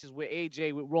the matches with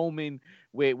AJ, with Roman,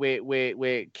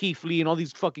 with Keith Lee, and all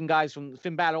these fucking guys from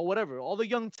Finn Balor or whatever. All the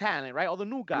young talent, right? All the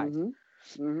new guys.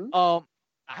 I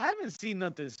haven't seen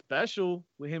nothing special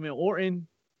with him and Orton.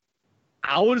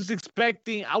 I would expect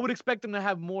him to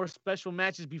have more special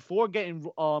matches before getting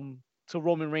to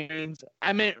Roman Reigns.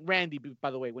 I meant Randy, by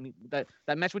the way. When that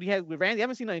match what he had with Randy, I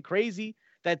haven't seen nothing crazy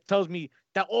that tells me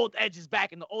that old Edge is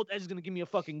back and the old Edge is gonna give me a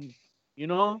fucking,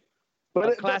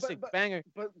 a classic banger.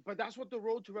 But that's what the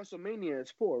road to WrestleMania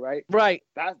is for, right? Right.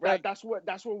 That's where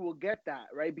we'll get that,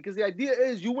 right? Because the idea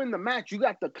is you win the match, you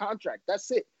got the contract. That's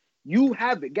it. You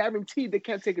have it, guaranteed. They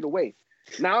can't take it away.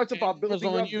 Now it's about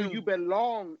building up. You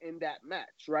belong in that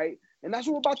match, right? And that's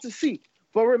what we're about to see.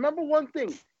 But remember one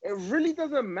thing: it really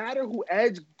doesn't matter who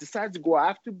Edge decides to go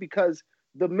after because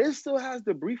the Miz still has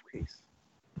the briefcase.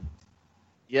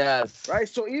 Yes. Right.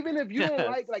 So even if you don't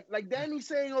like Danny's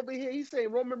saying over here, he's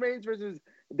saying Roman Reigns versus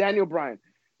Daniel Bryan.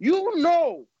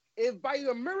 If by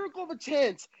a miracle of a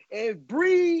chance, if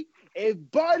Bree, if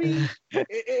Buddy, or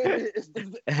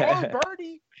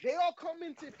Birdie, they all come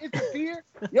in to interfere,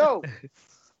 and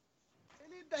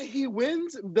that he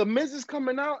wins, the Miz is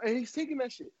coming out and he's taking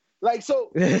that shit. Be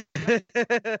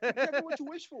careful what you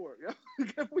wish for. Be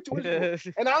careful what you wish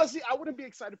for. And honestly, I wouldn't be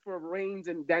excited for Reigns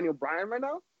and Daniel Bryan right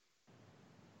now.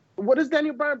 What has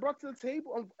Daniel Bryan brought to the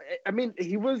table? I mean,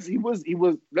 he was.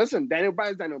 Listen, Daniel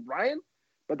Bryan's Daniel Bryan,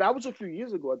 but that was a few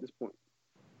years ago at this point.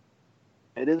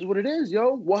 It is what it is,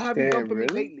 yo. What have you done for me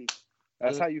lately?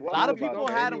 That's how you. A lot of people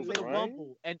had him with the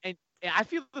Rumble, and I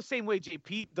feel the same way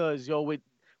JP does, yo, with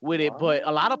it. But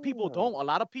a lot of people don't. A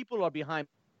lot of people are behind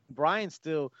Bryan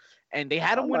still, and they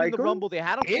had him winning the Rumble. They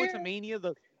had him going to Mania.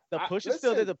 The push is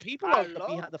still there. The people are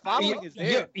behind. The following is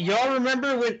there. Y'all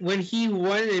remember when he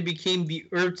won and became the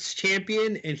Earth's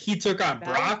champion and he took on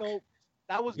Brock?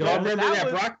 Y'all remember that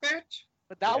Brock match?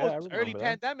 But that was early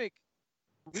pandemic.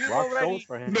 We were already.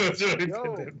 For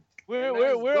him.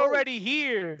 We're already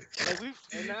here. Like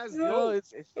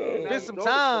it's been some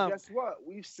time. Guess what?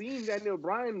 We've seen Daniel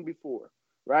Bryan before,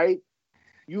 right?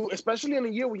 You, especially in a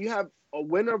year where you have a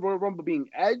winner of Royal Rumble being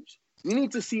Edge, you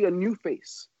need to see a new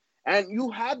face. And you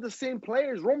have the same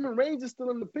players. Roman Reigns is still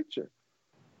in the picture,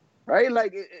 right?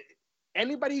 Like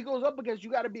anybody he goes up against, you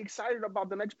got to be excited about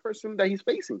the next person that he's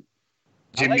facing.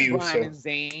 Jimmy Bryan and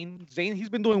Zayn. He's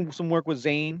been doing some work with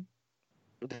Zayn.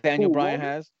 Daniel Bryan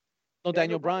has. No,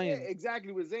 Daniel Bryan. Yeah,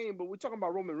 exactly with Zayn, but we're talking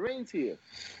about Roman Reigns here.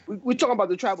 We're talking about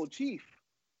the tribal chief,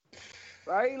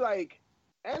 right? Like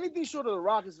anything short of The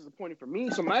Rock is disappointing for me.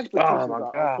 So my expectations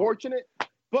are unfortunate,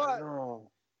 but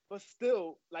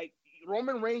still, like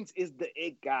Roman Reigns is the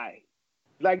it guy.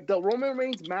 Like the Roman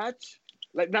Reigns match,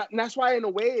 that's why in a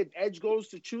way, if Edge goes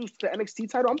to choose the NXT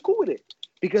title, I'm cool with it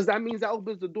because that means that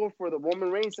opens the door for the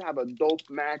Roman Reigns to have a dope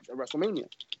match at WrestleMania.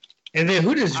 And then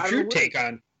who does Drew take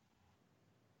on?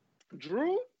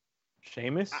 Drew?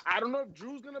 Sheamus? I don't know if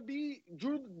Drew's gonna be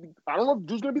I don't know if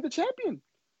Drew's gonna be the champion.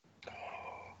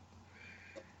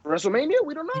 WrestleMania,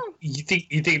 we don't know. You think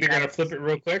they're gonna flip it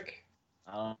real quick?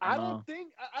 I don't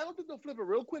think they'll flip it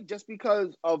real quick just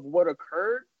because of what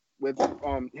occurred with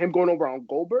him going over on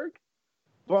Goldberg.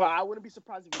 But I wouldn't be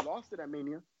surprised if he lost it at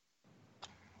Mania.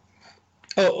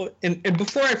 Oh, and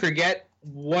before I forget,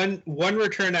 one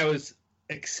return I was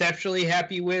exceptionally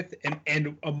happy with,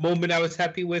 and a moment I was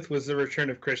happy with was the return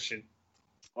of Christian.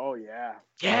 Oh yeah.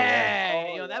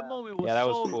 That moment was that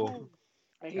was so cool.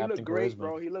 And he looked great,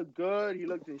 bro. He looked good. He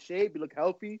looked in shape. He looked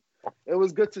healthy. It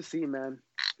was good to see, man.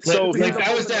 So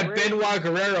that was that Benoit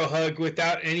Guerrero hug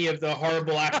without any of the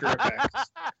horrible after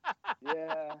effects.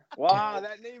 Yeah. Wow,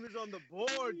 that name is on the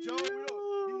board, Joe.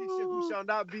 Who shall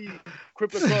not be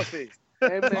crippled crossface.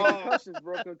 Hey, man,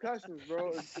 concussions,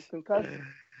 bro. It's concussions.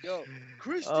 Yo,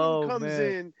 Christian comes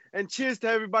in and cheers to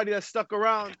everybody that stuck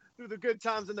around through the good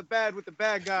times and the bad with the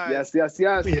bad guys. Yes.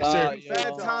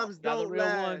 Bad times don't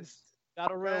last.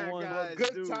 Got a real one.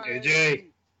 Good times.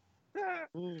 AJ.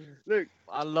 Look,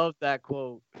 I love that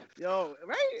quote. Yo,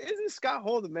 right? Isn't Scott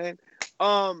Hall the man?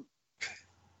 But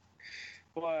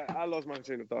I lost my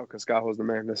train of thought because Scott Hall's the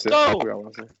man. That's it. So,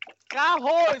 Scott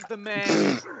Hall is the man,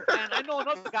 and I know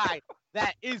another guy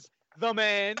that is the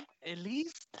man. At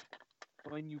least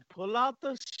when you pull out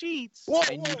the sheets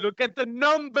and you look at the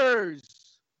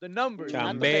numbers, not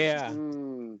the metrics.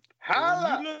 When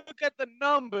you look at the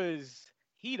numbers,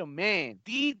 he the man,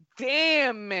 the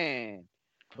damn man.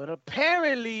 But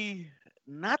apparently,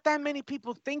 not that many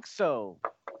people think so.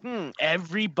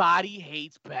 Everybody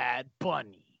hates Bad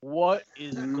Bunny. What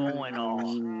is going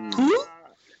on?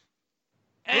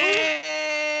 And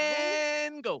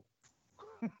go.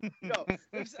 Yo,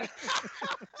 that's how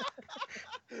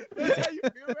you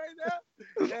feel right now?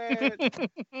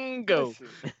 And go. Listen,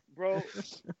 bro. All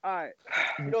right.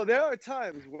 There are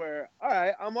times where, all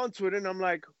right, I'm on Twitter and I'm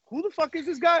like, who the fuck is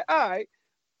this guy? All right.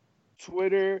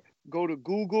 Twitter, go to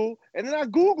Google, and then I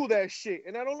Google that shit,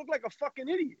 and I don't look like a fucking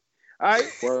idiot. All right?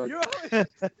 You're on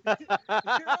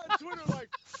Twitter like,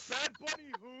 Bad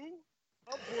Bunny who?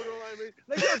 I'm borderline.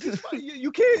 Like,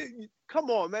 you can't, come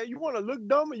on, man. You want to look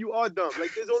dumb, and you are dumb.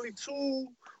 Like, there's only two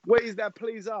ways that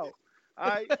plays out. All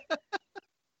right?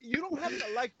 You don't have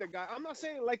to like the guy. I'm not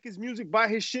saying like his music, buy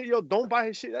his shit. Yo, don't buy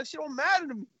his shit. That shit don't matter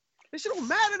to me. That shit don't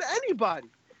matter to anybody.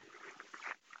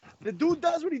 The dude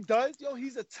does what he does. Yo,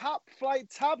 he's a top flight,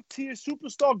 top tier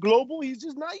superstar global. He's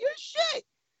just not your shit.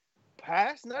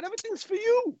 Pass. Not everything's for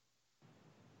you.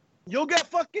 You'll get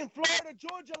fucking Florida,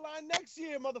 Georgia line next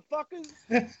year, motherfuckers.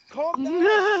 Calm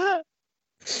down.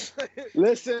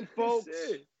 Listen, folks.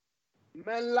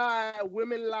 Men lie,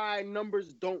 women lie,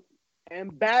 numbers don't.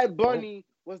 And Bad Bunny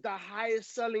was the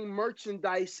highest selling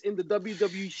merchandise in the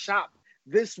WWE shop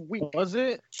this week. Was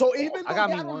it? So even though I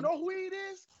don't know who he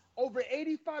is, over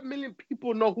 85 million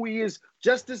people know who he is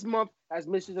just this month, as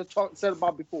Mrs. said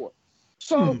about before.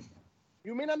 So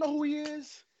you may not know who he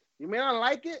is, you may not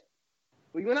like it,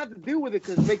 but you're gonna have to deal with it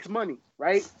because it makes money,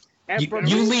 right? And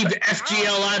you leave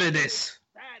FGL out of this.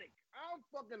 I'm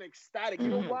fucking ecstatic. You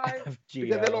know why?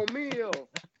 Because they lo mío.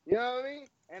 You know what I mean?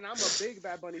 And I'm a big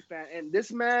Bad Bunny fan. And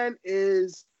this man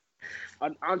is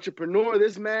an entrepreneur.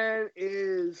 This man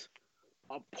is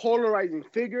a polarizing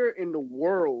figure in the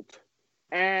world.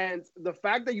 And the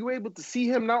fact that you were able to see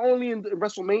him not only in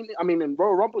in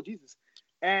Royal Rumble, Jesus,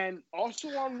 and also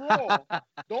on Raw,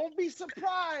 don't be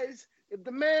surprised if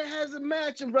the man has a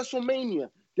match in WrestleMania.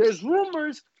 There's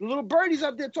rumors, little birdies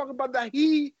out there talking about that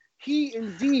he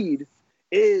indeed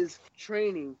is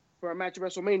training for a match at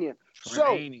WrestleMania.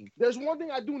 So there's one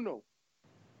thing I do know.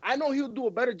 I know he'll do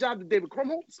a better job than David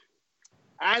Krumholtz.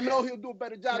 I know he'll do a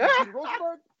better job than Peter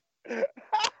Rosenberg.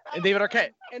 And David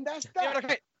Arquette. And that's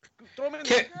that.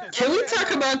 Can we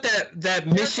talk about that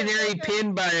missionary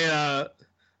pin by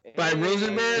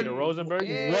Rosenberg? Peter Rosenberg?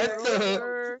 What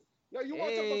the? Yo, you want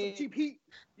to talk about some cheap heat?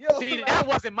 Yo, see, that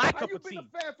wasn't my cup of tea.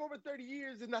 You've been a fan for over 30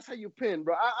 years, and that's how you pin,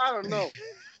 bro. I don't know.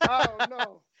 I don't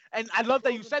know. And I love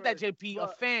that you said that, JP. A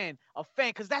fan,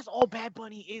 because that's all Bad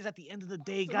Bunny is at the end of the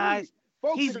day, guys.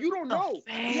 Folks, if you don't know,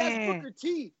 he has Booker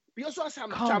T. He also has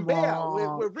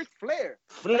Chambea with Ric Flair.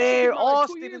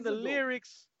 Austin in the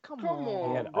lyrics. Come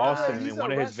on. He had Austin in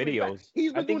one of his videos.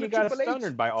 I think he got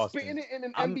stunned by Austin. Spitting it in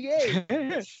an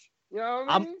NBA. You know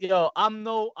what I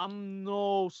mean? I'm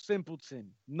no simpleton.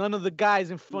 None of the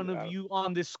guys in front of you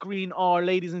on this screen are,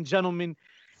 ladies and gentlemen.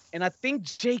 And I think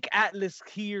Jake Atlas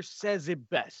here says it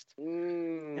best.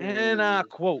 And I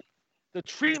quote, "The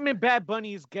treatment Bad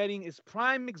Bunny is getting is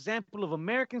prime example of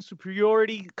American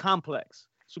superiority complex.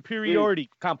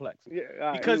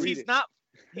 Yeah, because he's not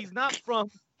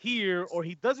from hear or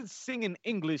he doesn't sing in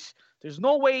English, there's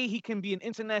no way he can be an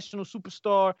international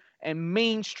superstar and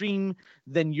mainstream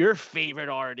than your favorite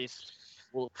artist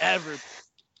will ever be.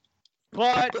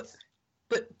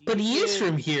 But he is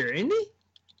from here, isn't he?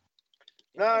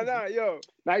 Nah, yo.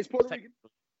 Nah, he's Puerto Rican.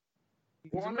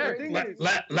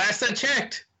 Last I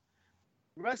checked.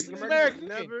 Wrestling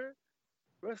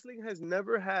has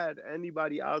never had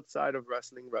anybody outside of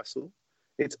wrestling wrestle.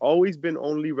 It's always been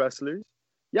only wrestlers.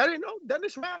 Y'all didn't know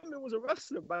Dennis Rodman was a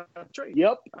wrestler by trade.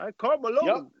 Yep. Karl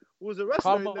Malone was a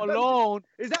wrestler. Karl Malone.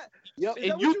 Is that? Yep.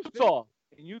 In Utah.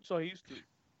 In Utah, he used to.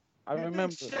 I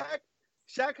remember.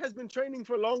 Shaq has been training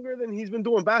for longer than he's been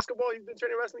doing basketball. He's been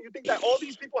training wrestling. You think that all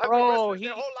these people have been wrestling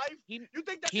their whole life? You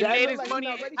think that he made his money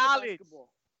in college?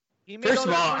 First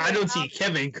of all, I don't see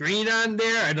Kevin Green on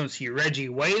there. I don't see Reggie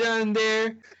White on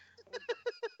there.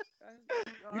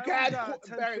 You can add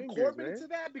Baron Corbin into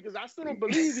that because I still don't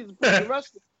believe he's a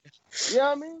wrestler. You know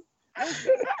what I mean?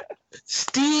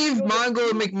 Steve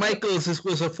Mongo McMichaels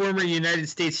was a former United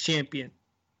States champion.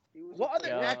 What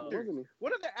other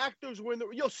actors were in the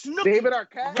Snooki? David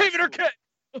Arquette. David Arquette.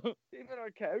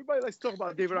 Everybody likes to talk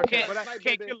about David Arquette.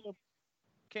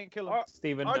 Can't kill him.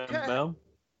 Stephen Amell.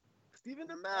 Stephen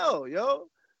Amell, yo.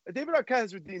 David Arquette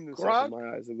has redeemed himself in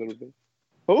my eyes a little bit.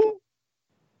 Who?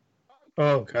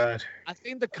 Oh God. I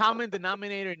think the common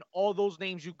denominator in all those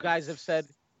names you guys have said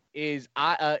is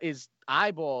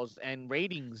eyeballs and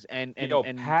ratings and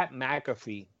Pat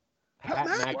McAfee. Pat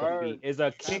McAfee is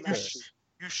a kicker.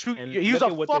 He's a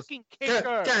fucking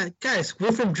kicker. Guys,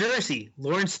 we're from Jersey.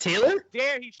 Lawrence Taylor?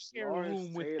 Dare he share a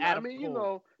room with Adam Cole. You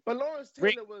know, but Lawrence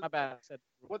Taylor was. My bad.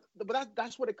 But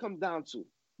that's what it comes down to.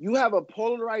 You have a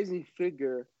polarizing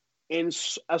figure in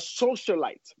a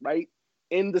socialite, right?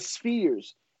 In the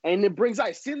spheres. And it brings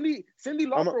out Cyndi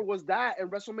Lauper was that in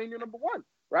WrestleMania #1,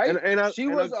 right? She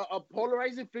was a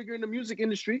polarizing figure in the music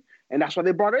industry, and that's why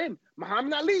they brought her in.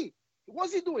 Muhammad Ali, what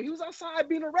was he doing? He was outside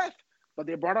being a ref, but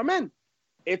they brought him in.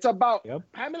 It's about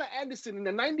Pamela Anderson in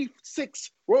the 95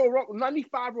 Royal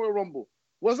Rumble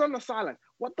was on the sideline.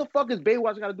 What the fuck is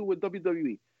Baywatch got to do with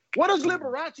WWE? What does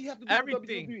Liberace have to do with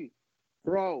WWE?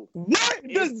 Bro, what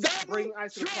does bring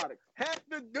ice to the product have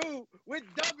to do with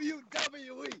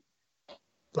WWE?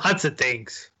 Lots of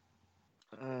things.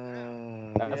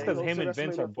 That's because him and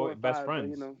Vince are best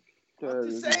friends. I'm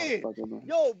just saying,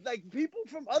 yo, like people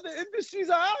from other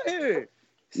industries are out here.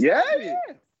 Yeah.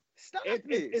 Stop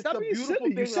it. Stop being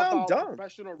silly. You sound dumb.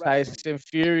 Tyson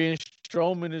Fury and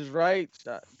Strowman is right.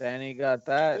 Danny got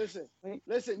that.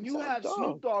 Listen. You had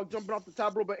Snoop Dogg jumping off the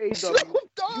top rope of AEW.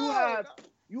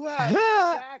 You have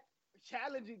Shaq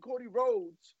challenging Cody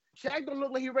Rhodes. Shaq don't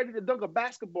look like he's ready to dunk a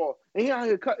basketball, and he out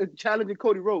here challenging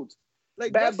Cody Rhodes.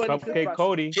 Like Bad Bunny, Cupcake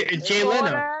Cody, Jay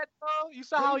Leno. You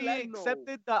saw how he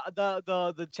accepted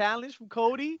the challenge from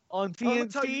Cody on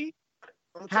TNT.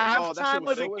 Halftime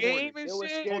of the game and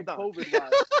shit.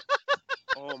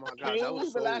 Oh my God, that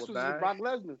was so bad. Brock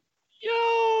Lesnar. Yo,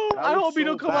 I hope he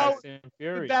don't come out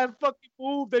with that fucking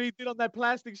move that he did on that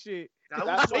plastic shit.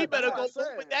 He better go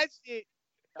with that shit.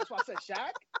 That's why I said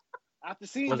Shaq. After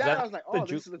seeing that, I was like, "Oh,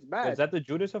 this looks bad." Was that the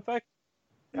Judas effect?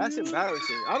 That's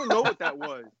embarrassing. I don't know what that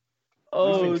was.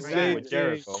 Oh, with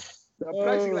Jericho. The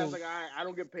plexiglass, like, I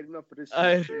don't get paid enough for this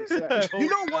shit. You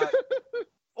know what?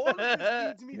 All of this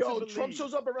leads me to believe. Trump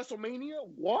shows up at WrestleMania?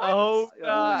 What? Oh,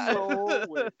 God.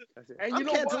 No. And you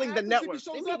know canceling what? the network. If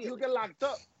he shows up, he'll get locked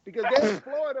up because they're in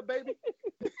Florida, baby.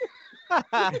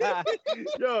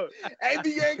 Yo, Andy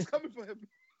Yang's coming for him.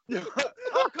 Yo,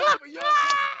 I'm coming for you.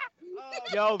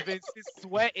 Yo, Vince is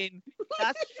sweating.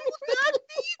 That's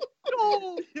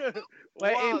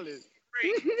sweating.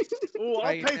 Oh,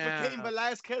 I'll pay for Cain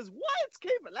Velasquez. What?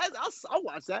 Cain Velasquez? I'll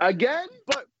watch that again.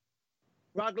 But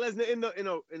Brock Lesnar in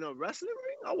a wrestling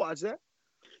ring? I'll watch that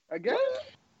again.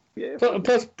 Yeah.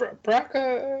 Plus, Brock's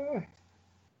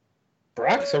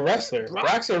a wrestler.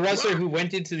 Brock's a wrestler who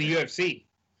went into the UFC.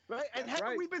 Right, and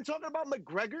haven't we been talking about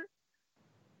McGregor?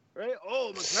 Right?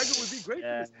 Oh, McGregor would be great for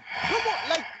this. Come on,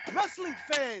 like wrestling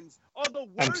fans are the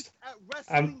worst at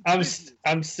wrestling.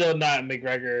 I'm still not a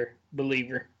McGregor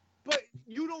believer. But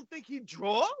you don't think he'd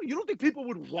draw? You don't think people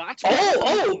would watch?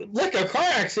 Like a car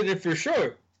accident for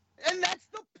sure. And that's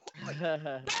the point.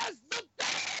 That's the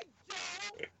thing,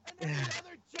 Joe. And there's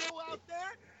another Joe out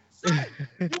there. So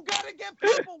you gotta get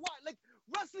people like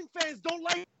wrestling fans don't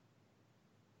like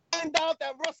find out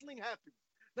that wrestling happens.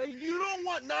 Like you don't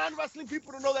want non-wrestling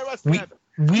people to know that wrestling happens.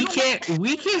 We can't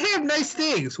have nice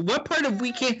things. What part of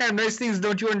we can't have nice things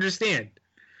don't you understand?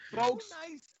 Folks,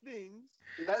 nice things.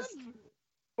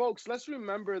 Let's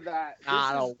remember that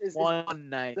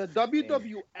the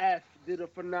WWF did a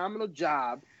phenomenal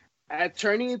job at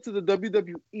turning into the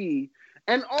WWE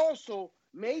and also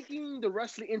making the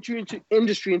wrestling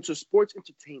industry into sports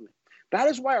entertainment. That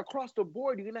is why across the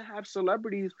board, you're going to have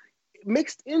celebrities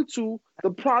mixed into the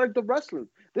product of wrestling.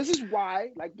 This is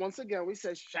why, like, once again, we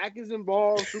said Shaq is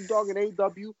involved, Snoop Dogg and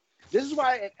AEW. This is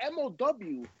why at MOW,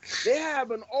 they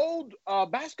have an old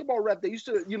basketball rep that used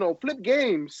to, flip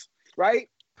games, right?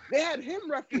 They had him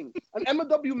reffing an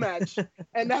MLW match,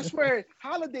 and that's where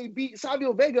Holiday beat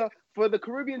Savio Vega for the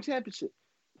Caribbean Championship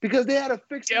because they had a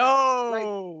fixed.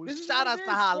 Yo, shout out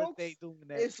to Holiday doing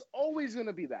that. It's always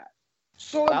gonna be that.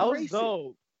 So embrace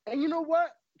it. And you know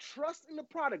what? Trust in the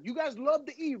product. You guys love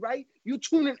the E, right? You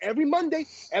tune in every Monday,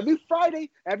 every Friday,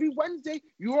 every Wednesday.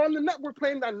 You're on the network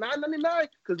playing that $9.99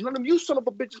 because none of you son of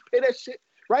a bitches pay that shit,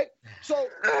 right? So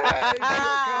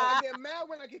I get mad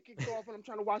when I get kicked off and I'm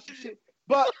trying to watch the shit.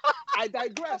 But I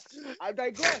digress.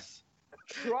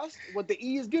 Trust what the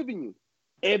E is giving you.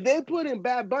 If they put in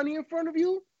Bad Bunny in front of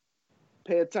you,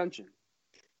 pay attention.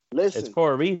 Listen. It's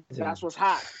for a reason. That's what's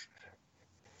hot.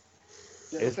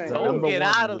 It's don't get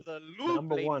out of the loop.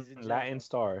 Number one Latin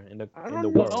star in the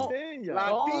world. Don't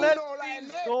let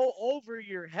things go over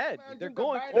your head. They're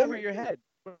going over your head.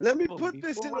 Let me put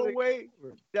this in a way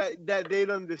that they'd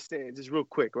understand, just real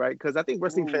quick, right? Because I think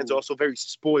wrestling fans are also very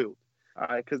spoiled. All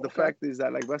right, because the fact is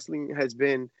that like wrestling has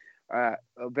been a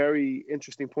very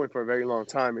interesting point for a very long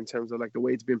time in terms of like the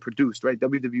way it's been produced, right?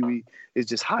 WWE is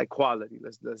just high quality.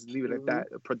 Let's leave it at that.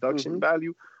 The production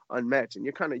value unmatched, and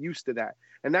you're kind of used to that,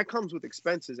 and that comes with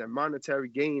expenses and monetary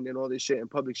gain and all this shit and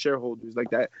public shareholders like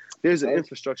that. There's an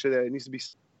infrastructure that needs to be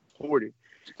supported,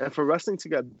 and for wrestling to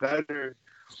get better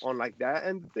on like that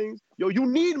end of things, you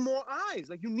need more eyes.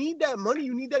 Like you need that money,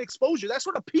 you need that exposure. That's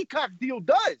what a Peacock deal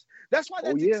does. That's why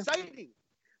that's exciting.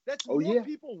 That's more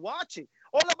people watching.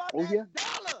 All about that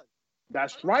dollar.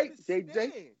 That's right,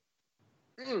 JJ.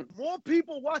 More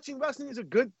people watching wrestling is a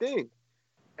good thing.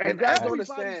 And guys don't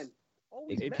understand.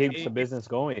 It keeps the business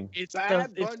going. It's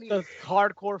the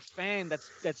hardcore fan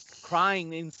that's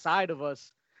crying inside of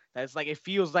us. That's like, it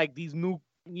feels like these new,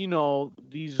 where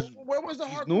was the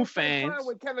hardcore new fans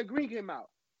when Kevin Green came out?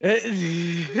 It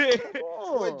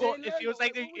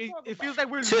feels like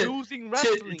we're losing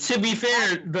wrestling. To be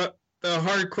fair, the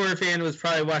hardcore fan was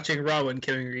probably watching Raw when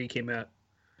Kevin Green came out.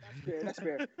 That's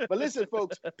fair. But listen,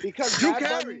 folks, because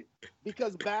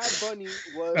Bad Bunny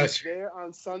was there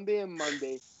on Sunday and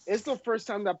Monday, it's the first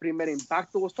time that Primer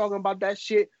Impacto was talking about that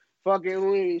shit. Fucking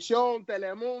Univision,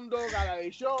 Telemundo,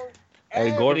 Galavisión.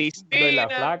 El Gordo y la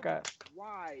Flaca.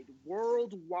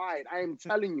 Worldwide, I am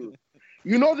telling you.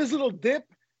 You know this little dip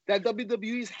that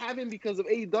WWE is having because of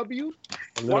AEW?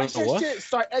 Watch that shit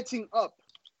start etching up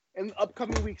in the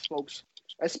upcoming weeks, folks.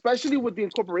 Especially with the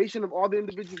incorporation of all the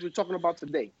individuals we're talking about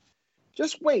today.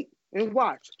 Just wait and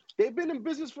watch. They've been in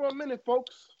business for a minute,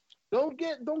 folks. Don't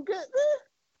get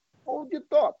hold your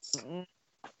thoughts.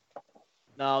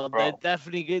 No, they're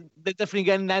definitely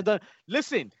getting that done.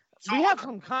 Listen, we have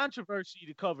some controversy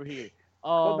to cover here.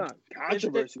 Hold on,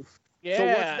 controversy. Yeah. So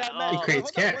what's that match? It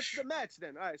creates cash. What's the match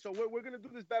then? All right, so we're gonna do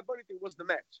this Bad Bunny thing. What's the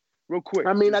match? Real quick.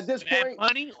 I mean, at this Bad point,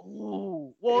 Bunny.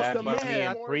 Ooh, well, the Bunny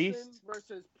man and Priest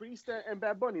versus Priest and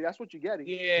Bad Bunny. That's what you're getting.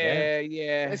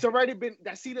 Yeah. It's already been,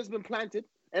 that seed has been planted,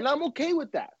 and I'm okay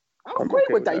with that. I'm okay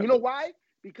with that. You know why?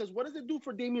 Because what does it do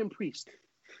for Damian Priest?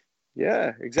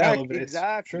 Yeah, exactly.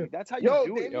 Exactly. That's how you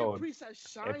do it. Damian Priest has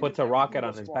shined. It puts a rocket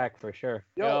on his back for sure.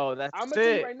 Yo, that's I'm gonna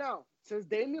tell you right now. Since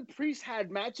Damian Priest had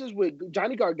matches with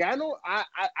Johnny Gargano,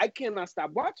 I cannot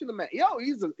stop watching him. Yo,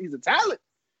 he's a talent.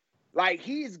 Like,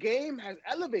 his game has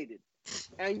elevated.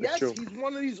 And yes, he's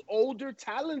one of these older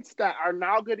talents that are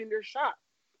now getting their shot.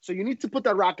 So you need to put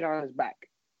that rocket on his back.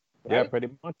 Right? Yeah, pretty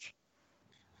much.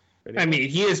 I mean,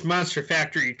 he is Monster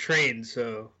Factory trained,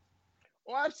 so.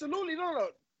 Oh, absolutely. No.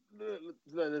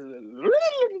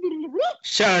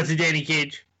 Shout out to Danny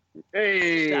Cage.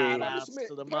 Hey, shout out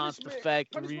to the Monster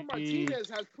Factory. Punishment Martinez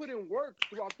has put in work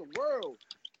throughout the world.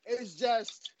 It's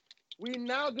just, we're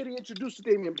now getting introduced to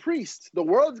Damian Priest. The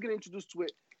world's getting introduced to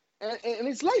it. And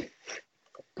it's late.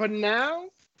 But now,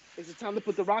 it's the time to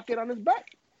put the rocket on his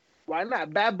back. Why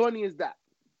not? Bad Bunny is that.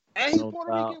 And he's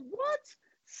Puerto Rican. What?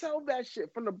 Sell that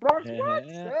shit. From the Bronx. What?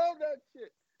 Sell that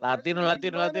shit. Latino.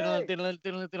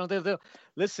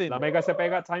 Listen. La Mega Se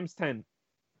Pega times 10.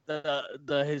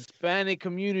 The Hispanic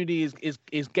community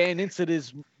is getting into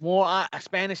this, more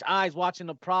Spanish eyes watching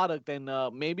the product, and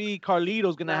maybe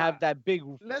Carlito's gonna have that big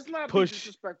push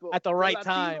at the right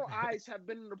time. Latino eyes have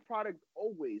been in the product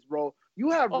always, bro.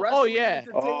 You have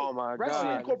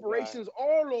wrestling corporations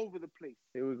all over the place.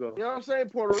 Here we go. You know what I'm saying?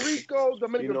 Puerto Rico,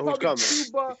 Dominican Republic,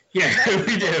 Cuba. Yeah,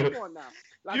 we do. Come on now.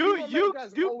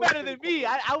 You better than me.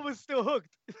 I was still hooked.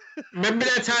 Remember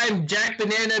that time Jack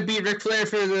Banana beat Ric Flair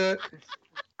for the...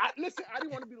 Listen, I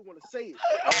didn't want to be the one to say it.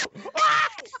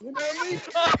 You know what I mean?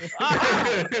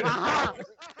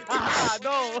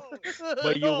 No.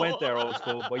 But you went there, old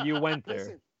school. But you went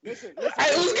there. Listen.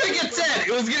 It was going to get said.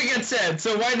 It was going to get said.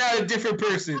 So why not a different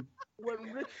person?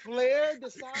 When Ric Flair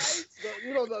decides,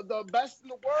 the best in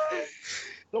the world,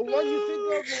 the one you think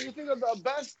of when you think of the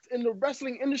best in the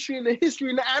wrestling industry, in the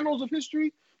history, in the annals of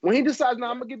history, when he decides,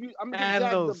 now I'm gonna give Jack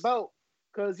the belt,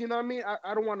 because you know what I mean.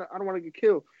 I don't want to get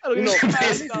killed.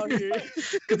 Because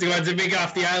he wants to make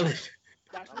off the island.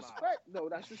 That's respect. No,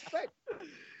 that's respect.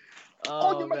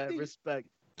 Oh man, respect.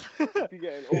 You're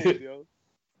getting old, yo.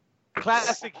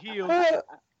 Classic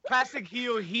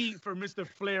heel heat for Mr.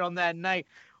 Flair on that night.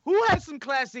 Who had some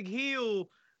classic heel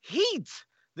heat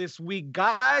this week,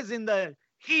 guys, in the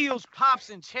heels, pops,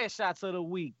 and chair shots of the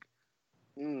week?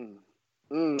 All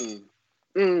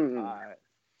right.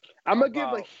 I'm going to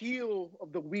give a heel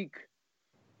of the week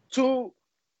to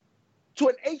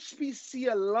an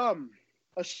HBC alum,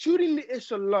 a Shooting the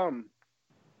Ish alum,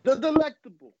 the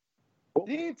delectable,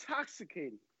 the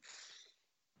intoxicating,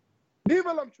 the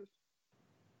voluptuous,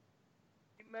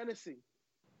 the menacing,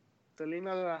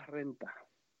 Selena La Renta.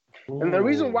 And the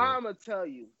reason why I'm going to tell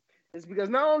you is because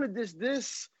not only does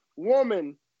this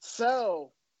woman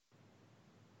sell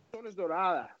Zonas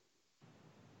Dorada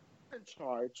in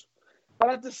charge, but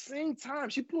at the same time,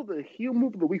 she pulled the heel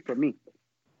move of the week for me.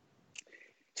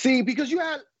 See, because you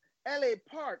had LA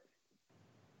Park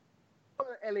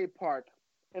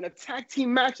in a tag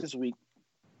team match this week,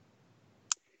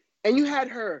 and you had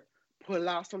her pull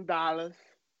out some dollars,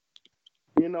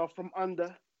 from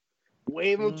under,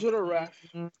 wave them to the ref,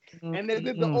 and they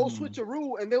did the old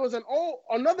switcheroo, and there was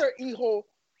another Hijo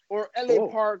or LA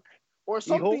Park or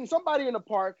something, somebody in the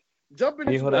park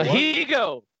jumping into the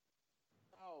Higo.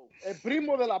 El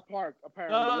Primo de la Park,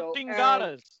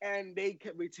 apparently. And they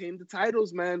retained the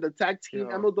titles, man. The tag team,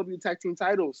 MLW tag team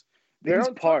titles. They're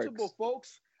untouchable,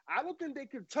 folks. I don't think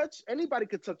anybody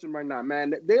could touch them right now,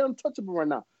 man. They're untouchable right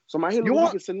now. So my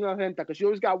heel is Selena Renta, because she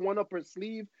always got one up her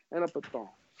sleeve and up her thumb.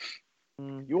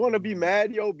 You want to be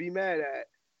mad, yo? Be mad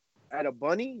at a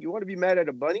bunny? You want to be mad at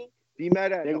a bunny? Be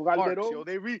mad at the parks, yo.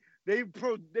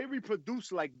 They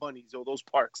reproduce like bunnies, yo. Those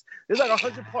parks. There's like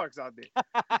 100 parks out there.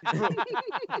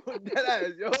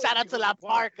 Shout out to La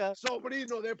Parka.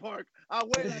 Sobrino de park.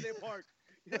 Abuela de park.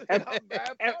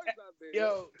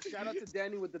 Yo, shout out to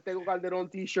Danny with the Tego Calderon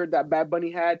t-shirt that Bad Bunny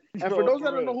had. And for those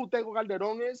that don't know who Tego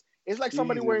Calderon is, it's like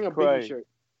somebody wearing a baby shirt.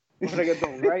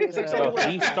 Reggaeton, right? It's like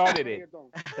he started it.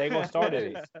 Tego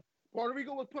started it. Puerto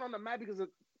Rico was put on the map because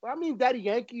Daddy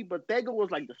Yankee, but Tego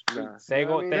was like the streets.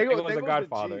 Tego was the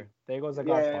godfather. Tego's the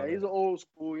godfather. Yeah, he's an old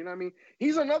school, you know what I mean?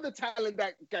 He's another talent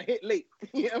that got hit late.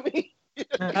 You know what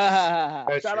I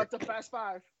mean? Shout out to Fast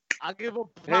Five. I'll give a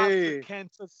pop to Ken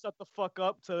to shut the fuck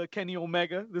up to Kenny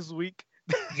Omega this week.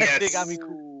 Yes. They got me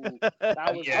cool.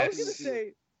 I was gonna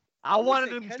say, I wanted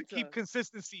them to keep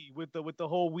consistency with the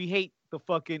whole we hate the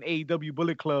fucking AEW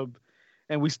Bullet Club,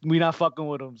 and we not fucking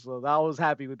with them. So I was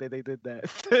happy with that they did that.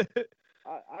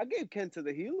 I gave Kenta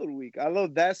the heel of the week. I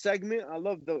love that segment. I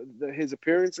love his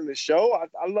appearance in the show.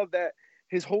 I love that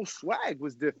his whole swag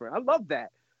was different. I love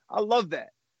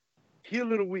that.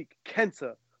 Heel of the week,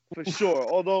 Kenta, for sure.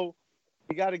 Although,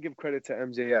 you got to give credit to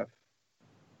MJF.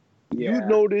 Yeah. You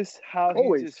notice how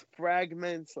he just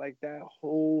fragments like that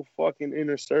whole fucking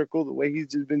inner circle, the way he's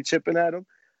just been chipping at him.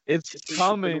 It's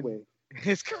coming.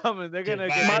 It's coming. They're going to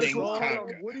get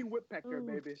Woody Woodpecker,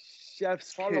 baby.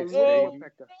 Chef's kiss. Woody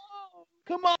Woodpecker.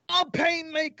 Come on,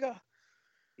 Painmaker.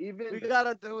 We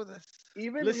gotta do this.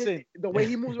 Listen, the way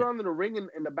he moves around in the ring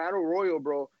in the Battle Royal,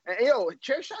 bro. And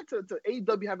chair shot to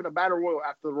AEW having a Battle Royal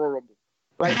after the Royal Rumble.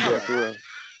 Right there. For real.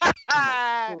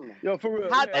 Yo, for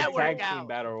real. How'd that work out?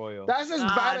 Battle Royal. That's as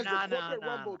bad as the corporate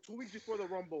Rumble 2 weeks before the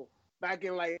Rumble. Back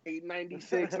in like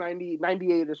 96, 90,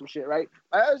 98 or some shit, right?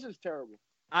 That's just terrible.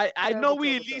 I know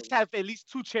we at least have at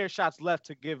least 2 chair shots left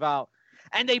to give out.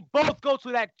 And they both go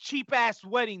to that cheap-ass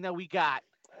wedding that we got.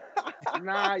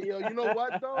 Nah, yo, you know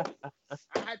what, though?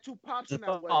 I had 2 pops in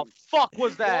that wedding. Oh, fuck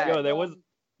was that? Yo, there was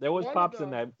pops in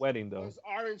that wedding, though. Was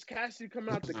Orange Cassidy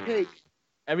coming out the cake.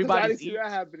 Everybody I didn't see that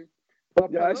happening.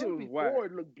 But that shit was whack.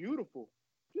 It looked beautiful.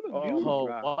 It looked beautiful.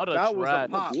 What a that was a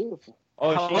pop. Beautiful.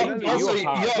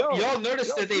 Y'all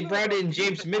noticed that they brought in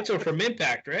James Mitchell from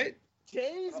Impact, right?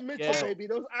 James Mitchell, baby.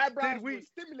 Those eyebrows were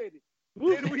stimulated.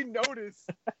 Did we notice?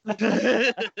 I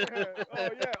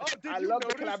love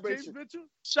the collaboration. James Mitchell?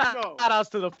 Shout outs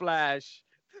to the Flash.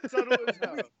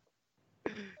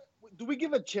 Do we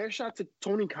give a chair shot to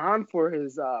Tony Khan for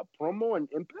his promo and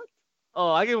Impact?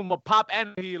 Oh, I give him a pop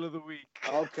and a heel of the week.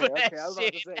 Okay. I was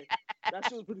about to say that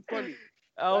shit was pretty funny.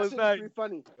 That was nice. Pretty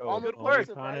funny. Yo, I'm Tony gonna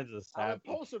Khan is a I'm savage.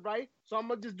 gonna post it, right? So I'm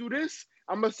gonna just do this.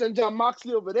 I'm gonna send John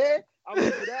Moxley over there. I'm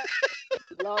gonna do that.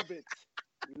 Love it.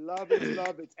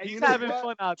 And He's you know having what?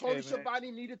 fun out Tony there,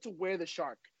 Schiavone needed to wear the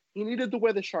shark. He needed to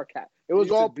wear the shark hat. It was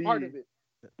all part of it.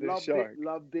 Loved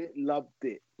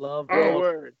it. Loved Oh, all,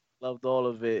 word. loved all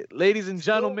of it. Ladies and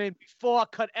gentlemen, before I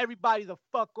cut everybody the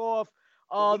fuck off,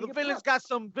 the villains got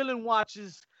some villain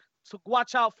watches to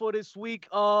watch out for this week.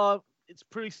 It's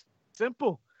pretty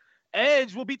simple.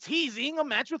 Edge will be teasing a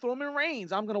match with Roman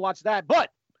Reigns. I'm gonna watch that,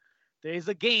 but there's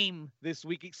a game this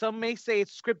week. Some may say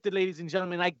it's scripted, ladies and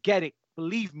gentlemen. I get it,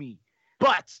 believe me,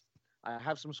 but I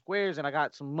have some squares and I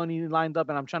got some money lined up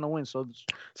and I'm trying to win. So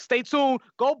stay tuned.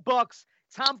 Go Bucks.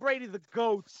 Tom Brady, the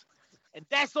GOAT. And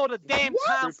that's all the damn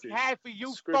time we had for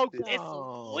you folks this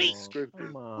week.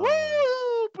 Woo!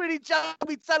 Pretty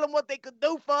chubby. Tell them what they could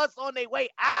do for us on their way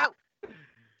out.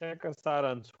 Check us out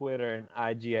on Twitter and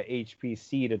IG at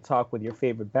HPC to talk with your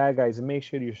favorite bad guys. And make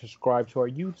sure you subscribe to our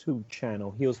YouTube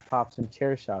channel, Heels, Pops, and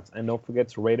Chair Shots. And don't forget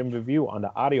to rate and review on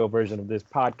the audio version of this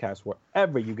podcast,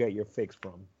 wherever you get your fix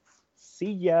from.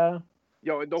 See ya.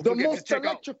 Yo, and don't forget to check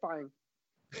out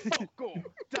Foco.com.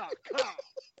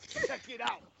 Check it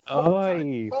out.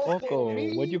 Oi, Foco.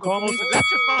 What'd you call me?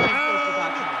 Electrifying.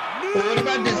 What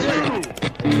about dessert?